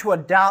longer to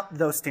adopt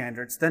those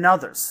standards than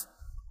others.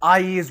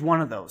 IE is one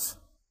of those.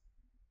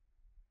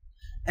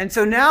 And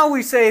so now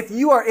we say if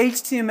you are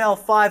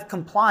HTML5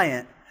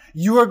 compliant,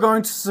 you are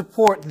going to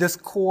support this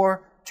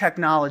core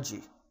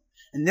technology.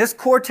 And this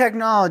core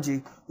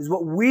technology is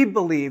what we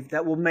believe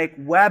that will make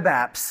web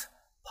apps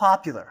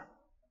popular.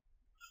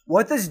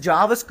 What does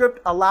JavaScript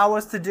allow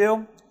us to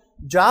do?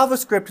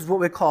 JavaScript is what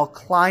we call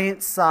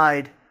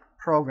client-side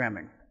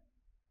programming.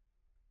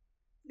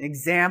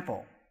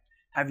 Example,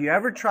 have you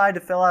ever tried to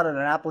fill out an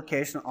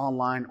application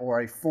online or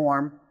a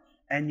form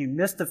and you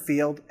missed a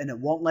field and it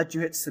won't let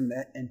you hit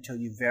submit until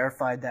you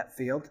verified that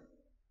field?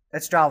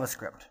 That's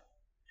JavaScript.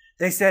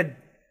 They said,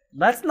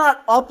 let's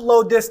not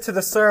upload this to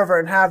the server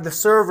and have the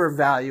server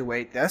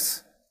evaluate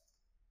this.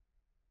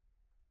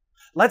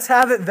 Let's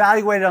have it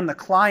evaluated on the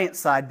client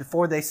side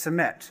before they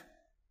submit.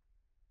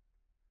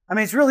 I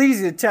mean, it's really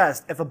easy to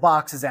test if a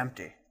box is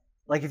empty.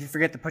 Like if you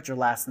forget to put your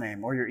last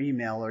name or your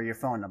email or your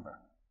phone number.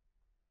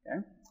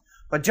 Okay?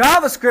 But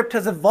JavaScript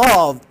has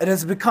evolved and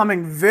is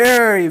becoming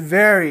very,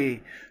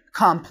 very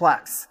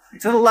complex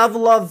to the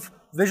level of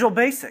Visual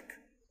Basic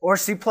or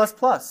C++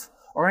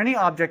 or any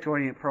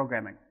object-oriented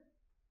programming.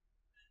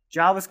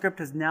 JavaScript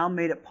has now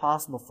made it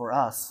possible for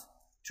us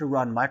to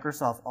run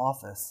Microsoft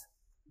Office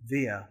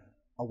via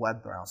a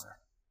web browser.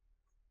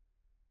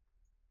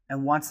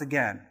 And once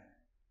again,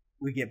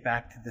 we get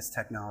back to this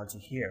technology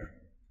here.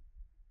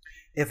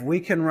 If we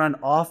can run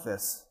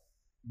Office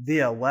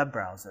via a web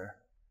browser,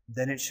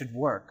 then it should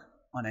work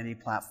on any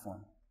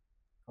platform.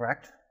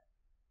 Correct?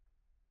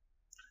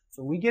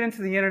 So when we get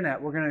into the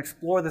internet, we're going to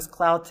explore this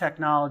cloud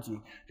technology.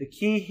 The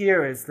key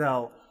here is,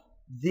 though,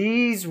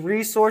 these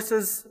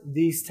resources,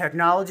 these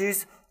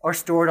technologies, are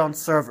stored on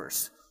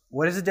servers.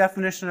 What is the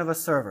definition of a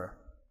server?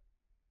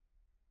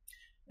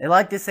 They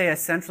like to say a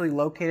centrally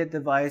located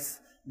device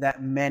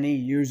that many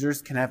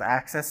users can have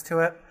access to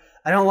it.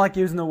 I don't like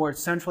using the word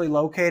centrally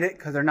located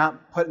because they're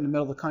not put in the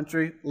middle of the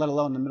country, let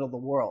alone in the middle of the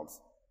world.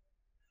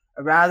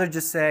 I'd rather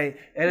just say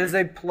it is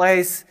a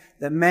place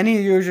that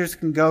many users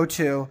can go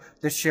to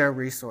share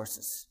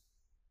resources.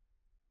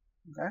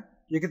 Okay?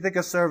 You can think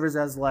of servers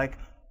as like,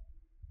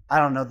 I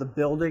don't know, the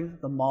building,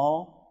 the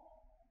mall,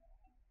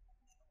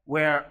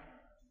 where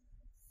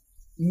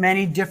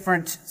many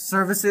different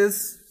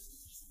services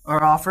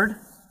are offered.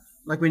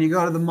 Like when you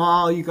go to the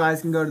mall, you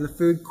guys can go to the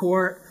food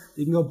court,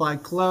 you can go buy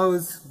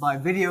clothes, buy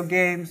video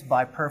games,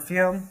 buy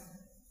perfume.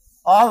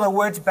 All of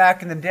which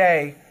back in the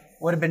day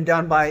would have been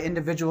done by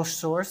individual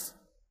stores,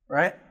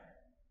 right?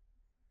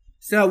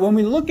 So when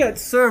we look at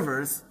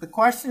servers, the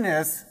question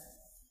is,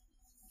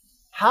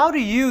 how do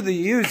you, the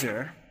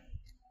user,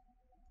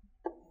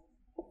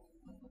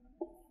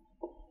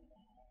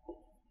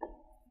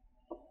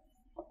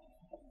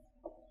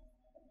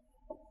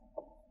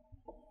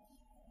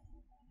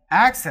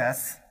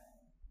 access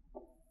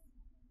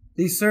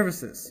these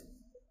services?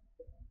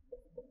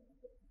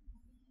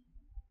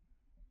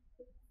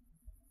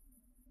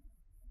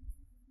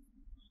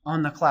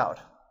 On the cloud.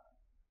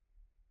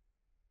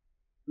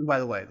 And by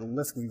the way, the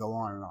list can go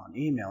on and on.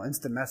 Email,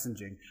 instant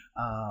messaging,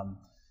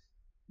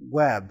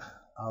 web,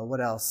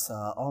 what else?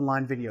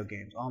 Online video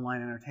games,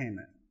 online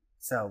entertainment.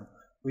 So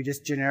we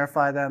just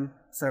generify them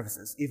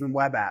services. Even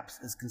web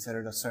apps is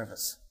considered a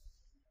service.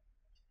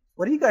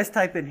 What do you guys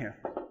type in here?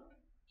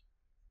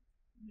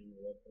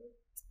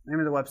 Name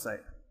of the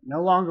website.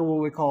 No longer will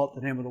we call it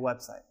the name of the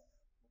website.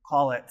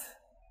 Call it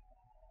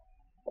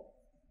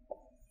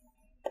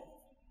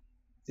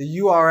the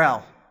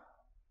URL,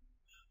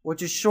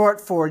 which is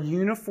short for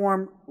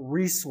Uniform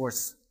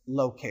Resource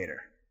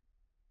Locator.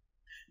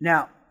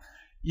 Now,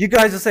 you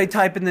guys will say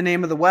type in the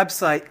name of the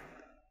website.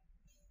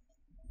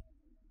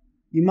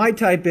 You might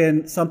type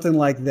in something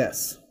like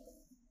this.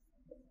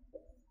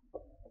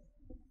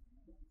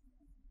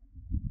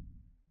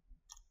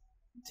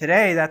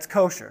 Today, that's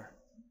kosher.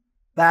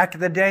 Back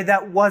in the day,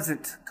 that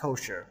wasn't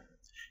kosher.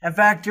 In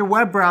fact, your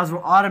web browser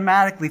will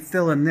automatically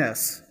fill in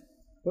this.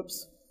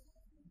 Whoops.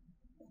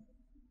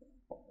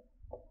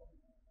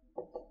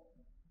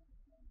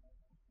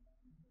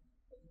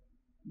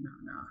 No,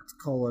 it's :/.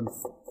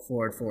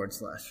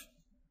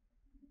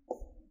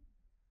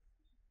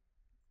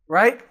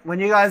 Right? When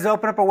you guys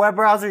open up a web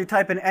browser, you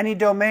type in any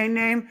domain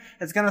name,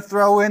 it's going to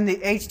throw in the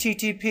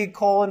http://.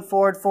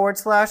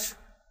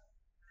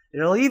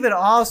 It'll even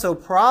also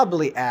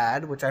probably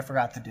add, which I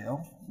forgot to do,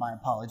 my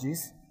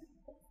apologies,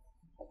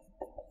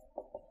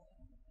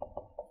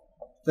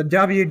 the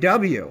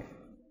www,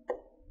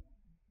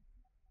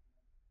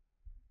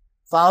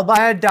 followed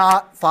by a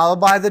dot, followed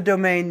by the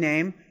domain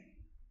name,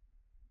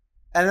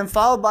 and then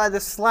followed by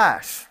the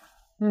slash.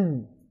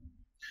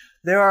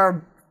 There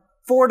are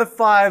 4 to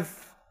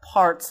 5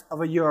 parts of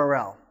a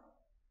URL.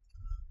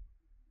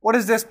 What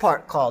is this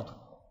part called?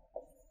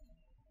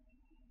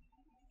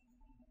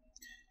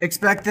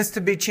 Expect this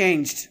to be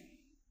changed.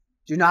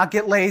 Do not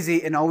get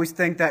lazy and always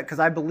think that, because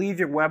I believe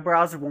your web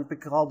browser won't be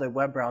called a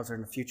web browser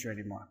in the future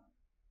anymore.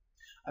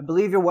 I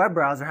believe your web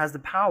browser has the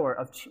power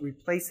of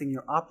replacing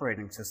your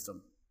operating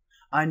system.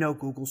 I know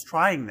Google's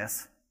trying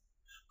this.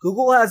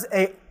 Google has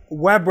a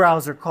web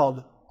browser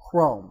called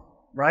Chrome,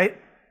 right?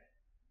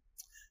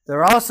 They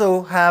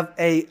also have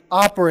an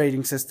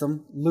operating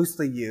system,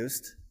 loosely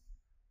used,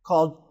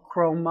 called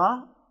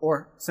Chroma,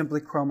 or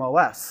simply Chrome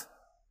OS.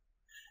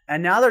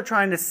 And now they're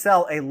trying to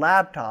sell a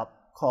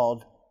laptop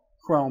called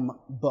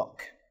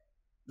Chromebook.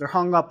 They're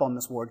hung up on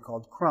this word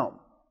called Chrome.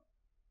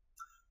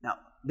 Now,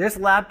 this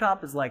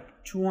laptop is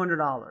like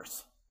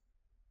 $200.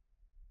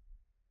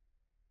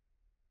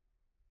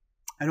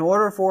 In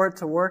order for it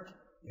to work,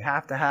 you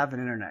have to have an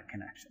internet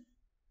connection.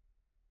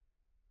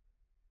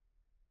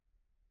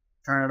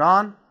 Turn it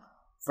on.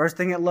 First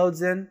thing it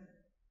loads in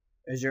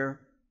is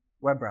your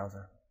web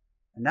browser.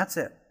 And that's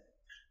it.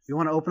 If you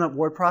want to open up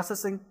word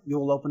processing, you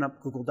will open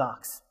up Google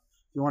Docs.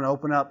 If you want to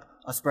open up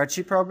a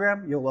spreadsheet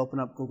program, you'll open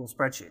up Google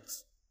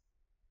Spreadsheets.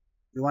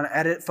 If you want to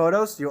edit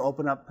photos, you'll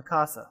open up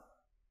Picasa.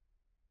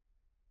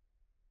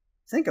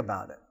 Think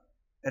about it.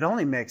 It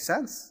only makes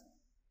sense.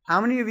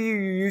 How many of you are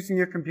using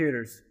your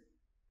computers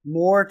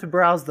more to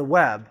browse the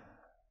web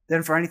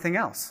than for anything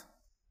else?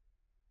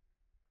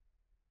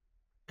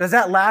 Does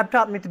that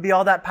laptop need to be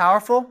all that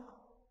powerful?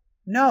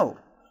 No,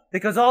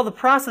 because all the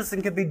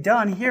processing can be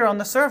done here on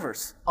the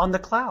servers, on the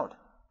cloud.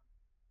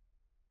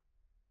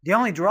 The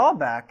only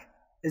drawback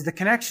is the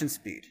connection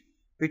speed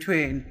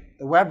between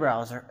the web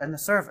browser and the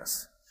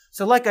service.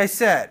 So like I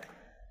said,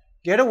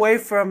 get away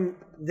from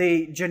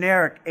the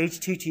generic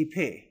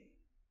HTTP.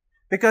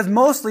 Because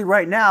mostly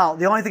right now,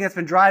 the only thing that's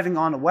been driving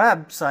on a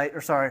website,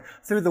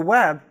 through the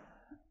web,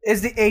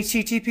 is the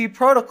HTTP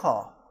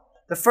protocol.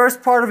 The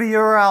first part of a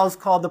URL is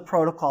called the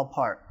protocol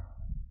part.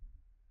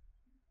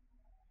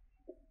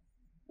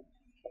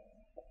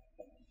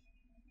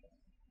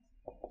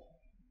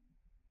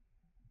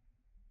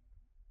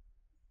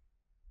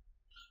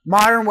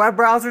 Modern web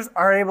browsers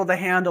are able to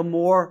handle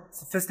more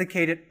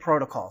sophisticated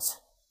protocols.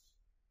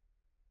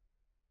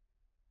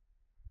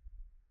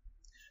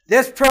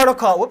 This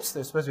protocol, whoops,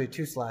 there's supposed to be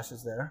 2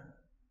 slashes there,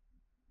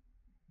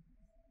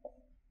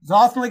 is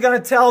ultimately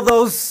going to tell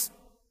those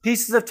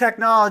pieces of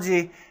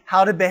technology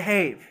how to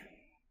behave.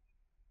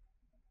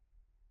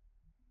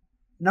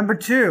 Number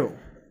 2,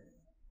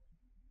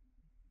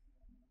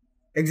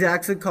 is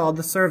actually called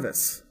the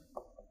service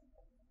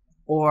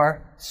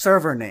or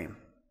server name.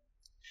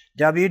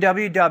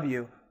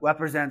 www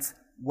represents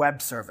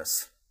web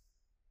service.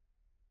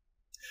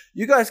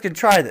 You guys can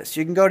try this.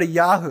 You can go to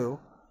Yahoo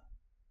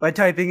by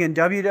typing in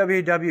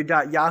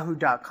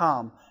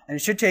www.yahoo.com, and it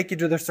should take you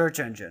to their search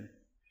engine.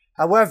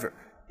 However,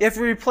 if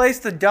you replace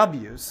the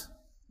W's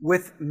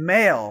with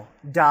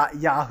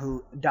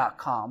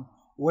mail.yahoo.com,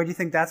 where do you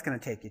think that's going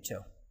to take you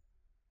to?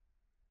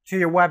 To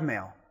your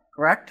webmail,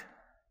 correct?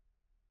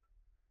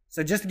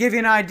 So just to give you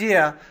an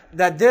idea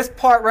that this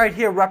part right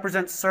here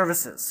represents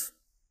services.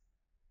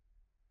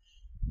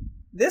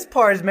 This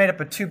part is made up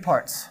of 2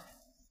 parts.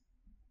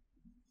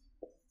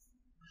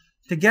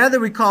 Together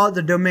we call it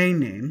the domain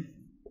name.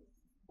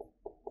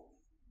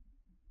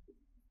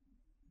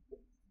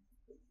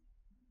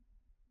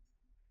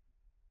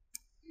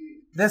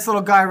 This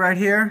little guy right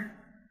here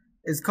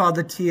is called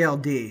the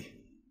TLD,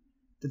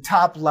 the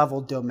top level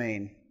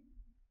domain.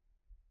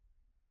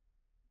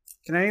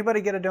 Can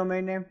anybody get a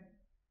domain name?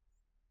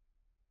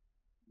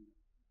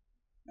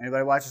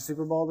 Anybody watch the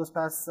Super Bowl this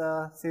past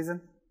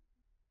season?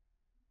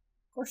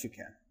 Of course you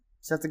can.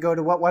 Just have to go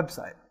to what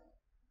website?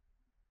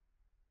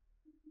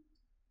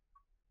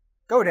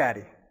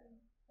 GoDaddy,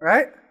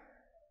 right?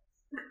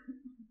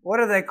 What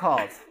are they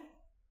called?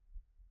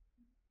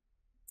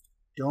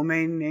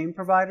 Domain name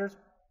providers?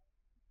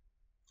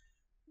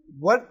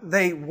 What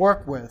they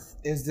work with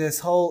is this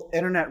whole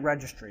internet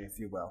registry, if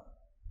you will.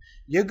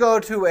 You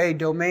go to a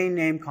domain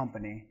name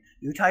company,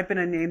 you type in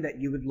a name that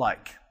you would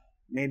like,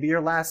 maybe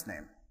your last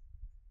name,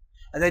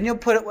 and then you'll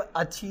put it with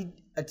a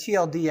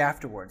TLD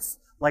afterwards,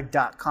 like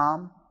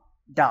 .com,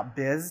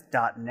 .biz,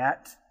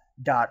 .net,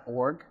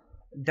 .org,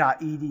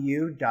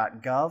 .edu,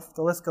 .gov,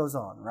 the list goes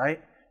on,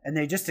 right? And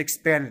they just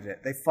expanded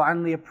it. They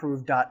finally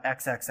approved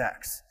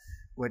 .xxx,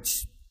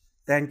 which,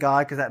 thank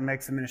God, because that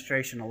makes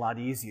administration a lot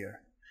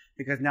easier.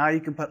 Because now you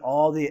can put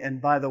all the,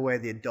 and by the way,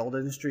 the adult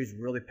industry is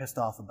really pissed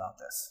off about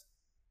this.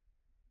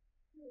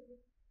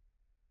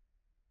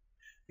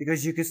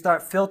 Because you can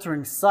start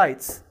filtering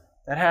sites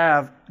that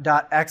have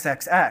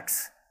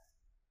 .xxx.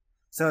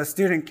 So a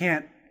student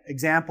can't,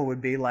 example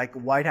would be like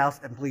White House,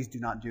 and please do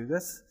not do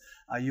this.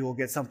 You will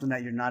get something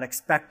that you're not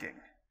expecting.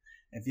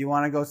 If you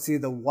want to go see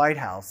the White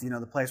House, you know,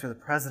 the place where the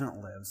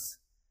president lives,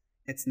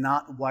 it's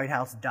not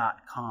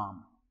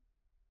whitehouse.com.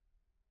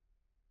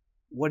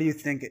 What do you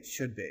think it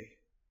should be?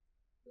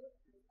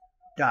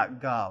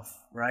 .gov,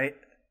 right?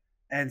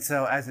 And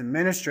so as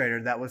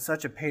administrator, that was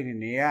such a pain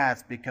in the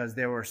ass because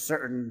there were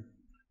certain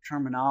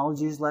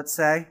terminologies, let's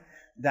say,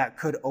 that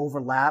could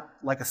overlap,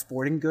 like a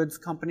sporting goods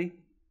company.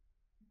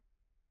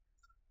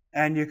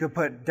 And you could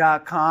put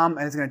 .com,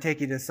 and it's going to take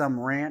you to some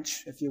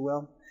ranch, if you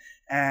will.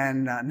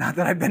 And not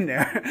that I've been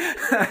there.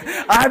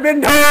 I've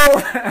been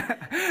told.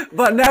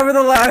 But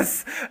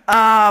nevertheless,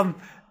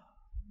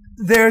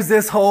 there's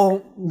this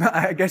whole,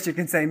 I guess you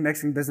can say,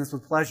 mixing business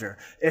with pleasure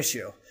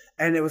issue.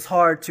 And it was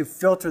hard to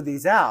filter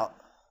these out.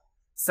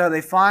 So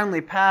they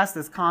finally passed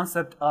this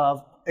concept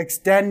of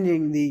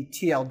extending the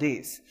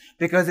TLDs,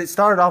 because it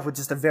started off with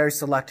just a very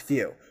select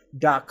few.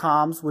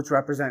 .coms, which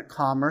represent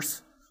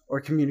commerce or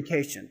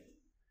communication.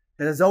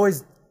 There's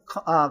always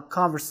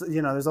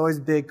there's always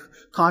big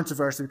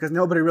controversy because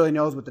nobody really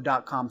knows what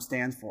the .com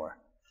stands for.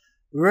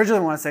 We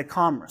originally want to say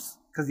commerce,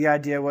 because the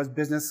idea was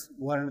business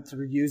wanted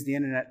to use the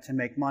internet to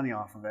make money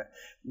off of it.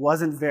 It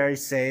wasn't very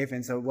safe,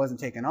 and so it wasn't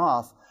taken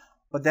off.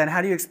 But then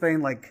how do you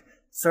explain like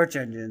search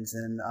engines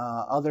and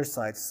other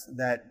sites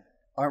that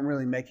aren't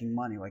really making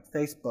money, like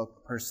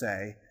Facebook per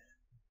se,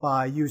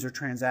 by user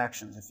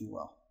transactions, if you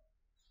will?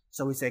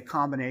 So we say it's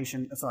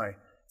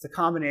a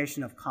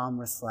combination of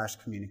commerce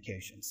 /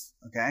 communications,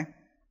 okay?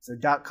 So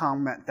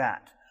 .com meant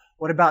that.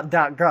 What about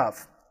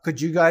 .gov? Could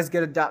you guys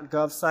get a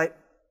 .gov site?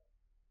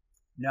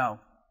 No.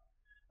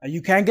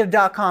 You can get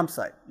a .com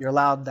site. You're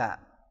allowed that.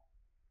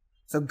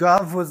 So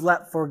gov was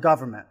left for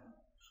government.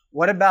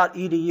 What about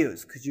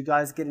EDUs? Could you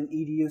guys get an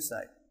EDU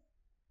site?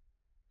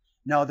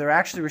 No, they're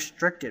actually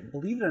restricted.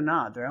 Believe it or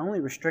not, they're only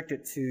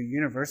restricted to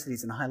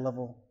universities and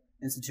high-level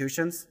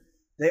institutions.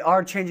 They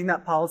are changing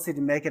that policy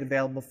to make it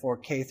available for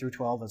K through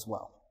 12 as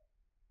well.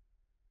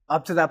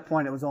 Up to that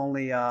point, it was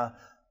only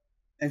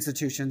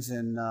institutions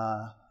and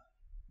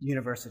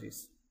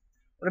universities.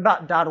 What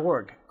about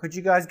 .org? Could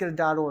you guys get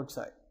a .org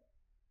site?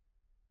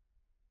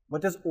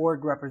 What does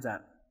org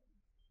represent?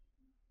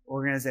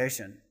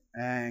 Organization.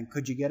 And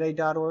could you get a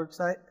 .org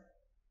site?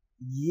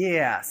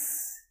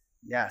 Yes.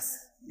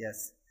 Yes.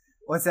 Yes.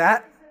 What's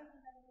that?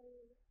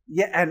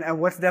 Yeah, and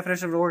what's the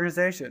definition of an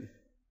organization?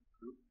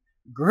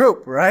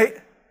 Group, right?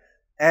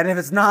 And if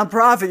it's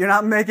nonprofit, you're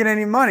not making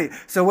any money.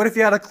 So what if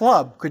you had a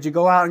club? Could you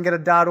go out and get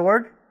a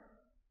 .org?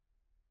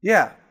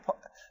 Yeah.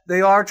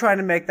 They are trying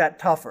to make that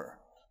tougher.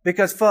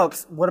 Because,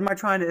 folks, what am I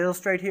trying to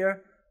illustrate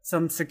here?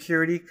 Some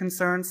security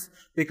concerns.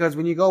 Because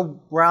when you go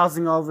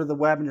browsing over the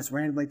web and just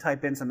randomly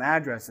type in some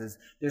addresses,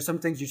 there's some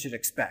things you should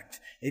expect.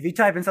 If you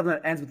type in something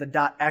that ends with a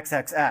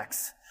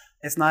 .xxx,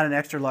 it's not an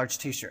extra large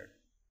t-shirt.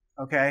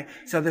 Okay?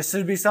 So there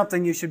should be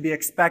something you should be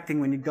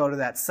expecting when you go to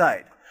that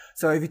site.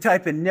 So if you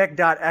type in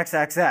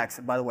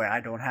nick.xxx, by the way, I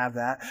don't have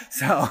that,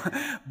 so,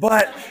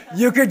 but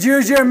you could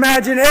use your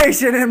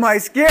imagination, it might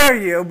scare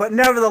you, but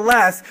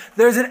nevertheless,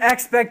 there's an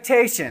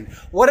expectation.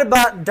 What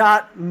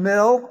about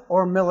 .mil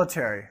or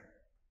military?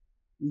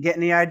 You get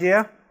any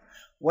idea?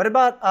 What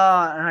about,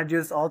 and I do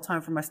this all the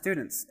time for my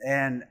students,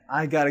 and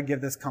I gotta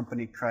give this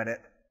company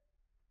credit.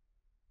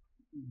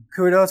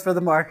 Kudos for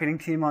the marketing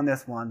team on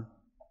this one.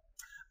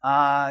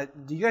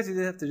 Do you guys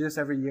have to do this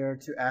every year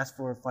to ask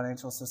for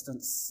financial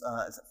assistance?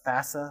 Is it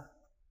FAFSA?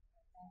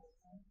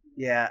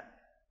 Yeah.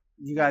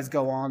 You guys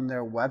go on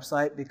their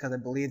website because I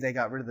believe they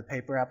got rid of the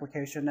paper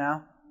application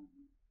now.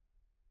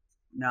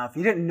 Now, if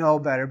you didn't know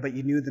better, but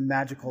you knew the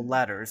magical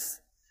letters,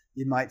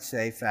 you might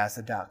say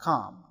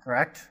FAFSA.com,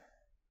 correct?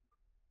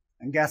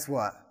 And guess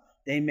what?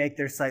 They make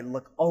their site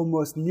look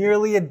almost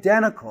nearly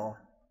identical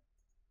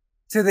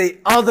to the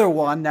other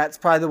one that's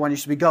probably the one you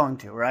should be going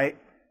to, right?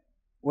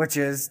 Which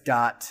is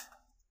 .gov,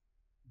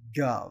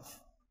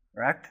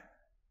 correct?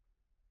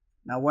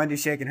 Now,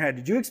 Wendy's shaking her head.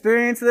 Did you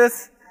experience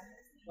this?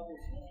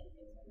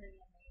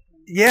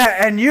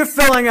 Yeah, and you're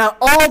filling out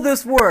all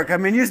this work. I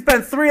mean, you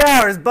spent 3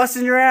 hours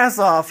busting your ass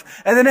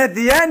off, and then at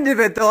the end of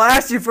it, they'll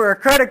ask you for a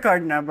credit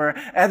card number,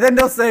 and then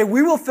they'll say,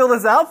 we will fill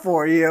this out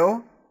for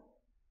you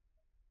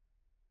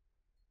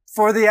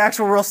for the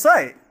actual real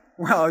site.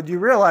 Well, you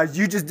realize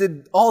you just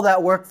did all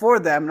that work for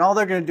them, and all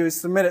they're going to do is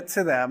submit it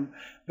to them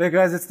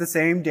because it's the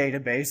same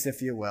database,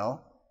 if you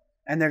will,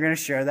 and they're going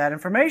to share that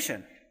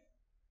information.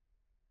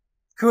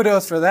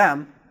 Kudos for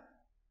them.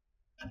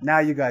 Now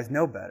you guys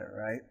know better,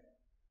 right?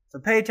 So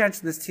pay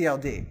attention to this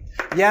TLD.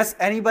 Yes,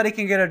 anybody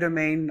can get a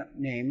domain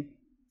name.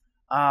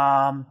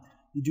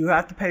 You do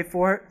have to pay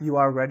for it. You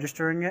are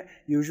registering it.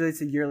 Usually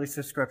it's a yearly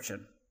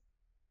subscription.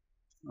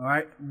 All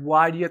right?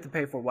 Why do you have to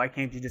pay for it? Why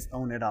can't you just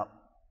own it up?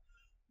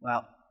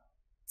 Well,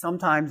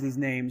 sometimes these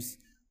names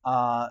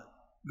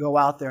go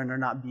out there and they're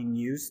not being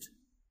used,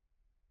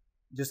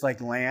 just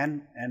like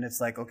LAN, and it's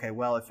like, okay,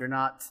 well, if you're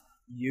not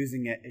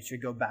using it, it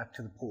should go back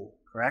to the pool,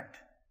 correct?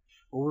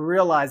 Well, we're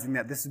realizing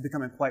that this is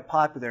becoming quite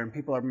popular and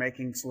people are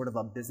making sort of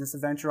a business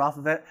venture off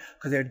of it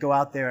because they'd go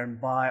out there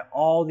and buy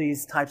all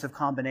these types of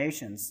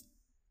combinations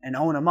and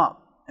own them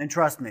up. And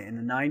trust me, in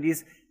the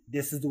 90s,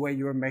 this is the way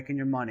you were making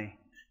your money.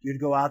 You'd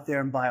go out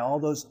there and buy all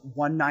those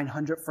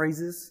 1-900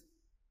 phrases,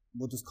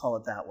 we'll just call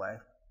it that way,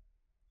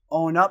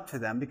 own up to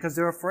them because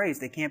they're a phrase.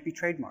 They can't be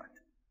trademarked.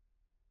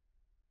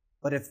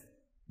 But if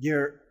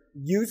you're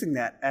using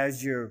that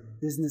as your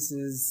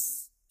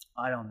business's,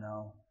 I don't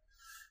know,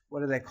 what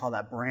do they call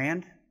that,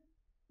 brand,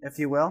 if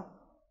you will,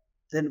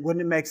 then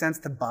wouldn't it make sense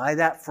to buy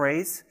that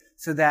phrase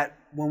so that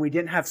when we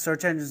didn't have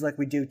search engines like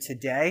we do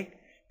today,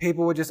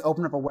 people would just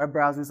open up a web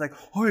browser and it's like,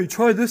 hey,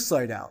 try this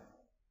site out.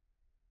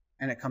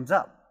 and it comes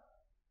up.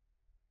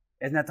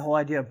 Isn't that the whole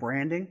idea of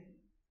branding?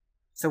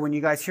 So when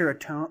you guys hear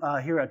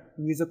a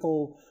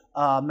musical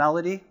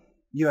melody,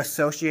 you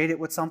associate it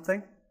with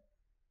something.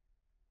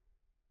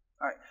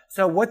 All right.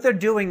 So what they're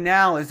doing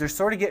now is they're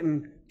sort of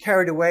getting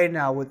carried away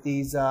now with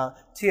these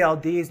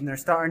TLDs, and they're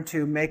starting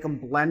to make them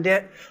blend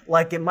it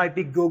like it might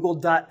be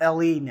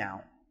Google.le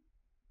now.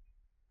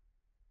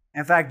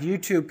 In fact,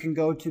 YouTube can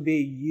go to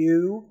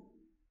be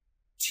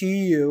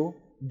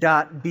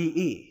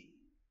UTU.be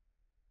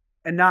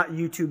and not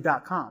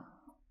YouTube.com.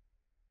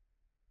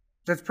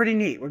 So it's pretty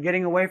neat. We're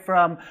getting away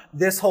from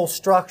this whole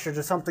structure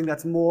to something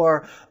that's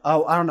more,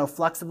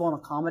 flexible and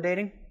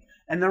accommodating.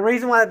 And the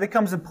reason why it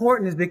becomes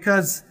important is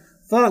because,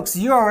 folks,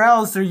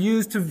 URLs are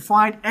used to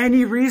find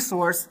any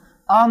resource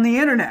on the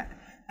internet.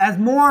 As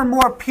more and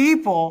more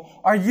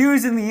people are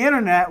using the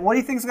internet, what do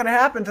you think is going to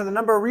happen to the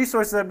number of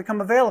resources that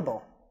become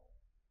available?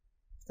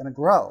 It's going to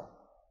grow.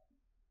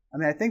 I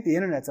mean, I think the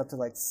internet's up to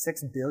like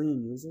 6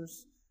 billion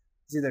users.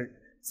 It's either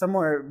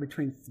somewhere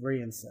between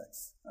 3 and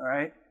 6. All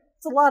right?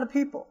 It's a lot of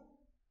people.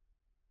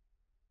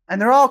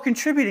 And they're all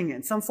contributing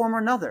in some form or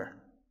another.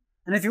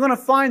 And if you want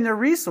to find their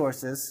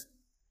resources,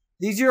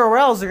 these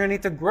URLs are going to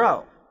need to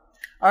grow.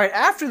 All right,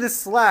 after this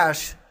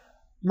slash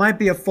might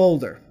be a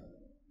folder.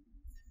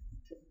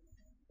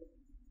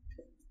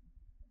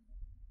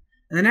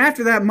 And then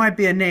after that might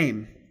be a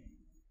name.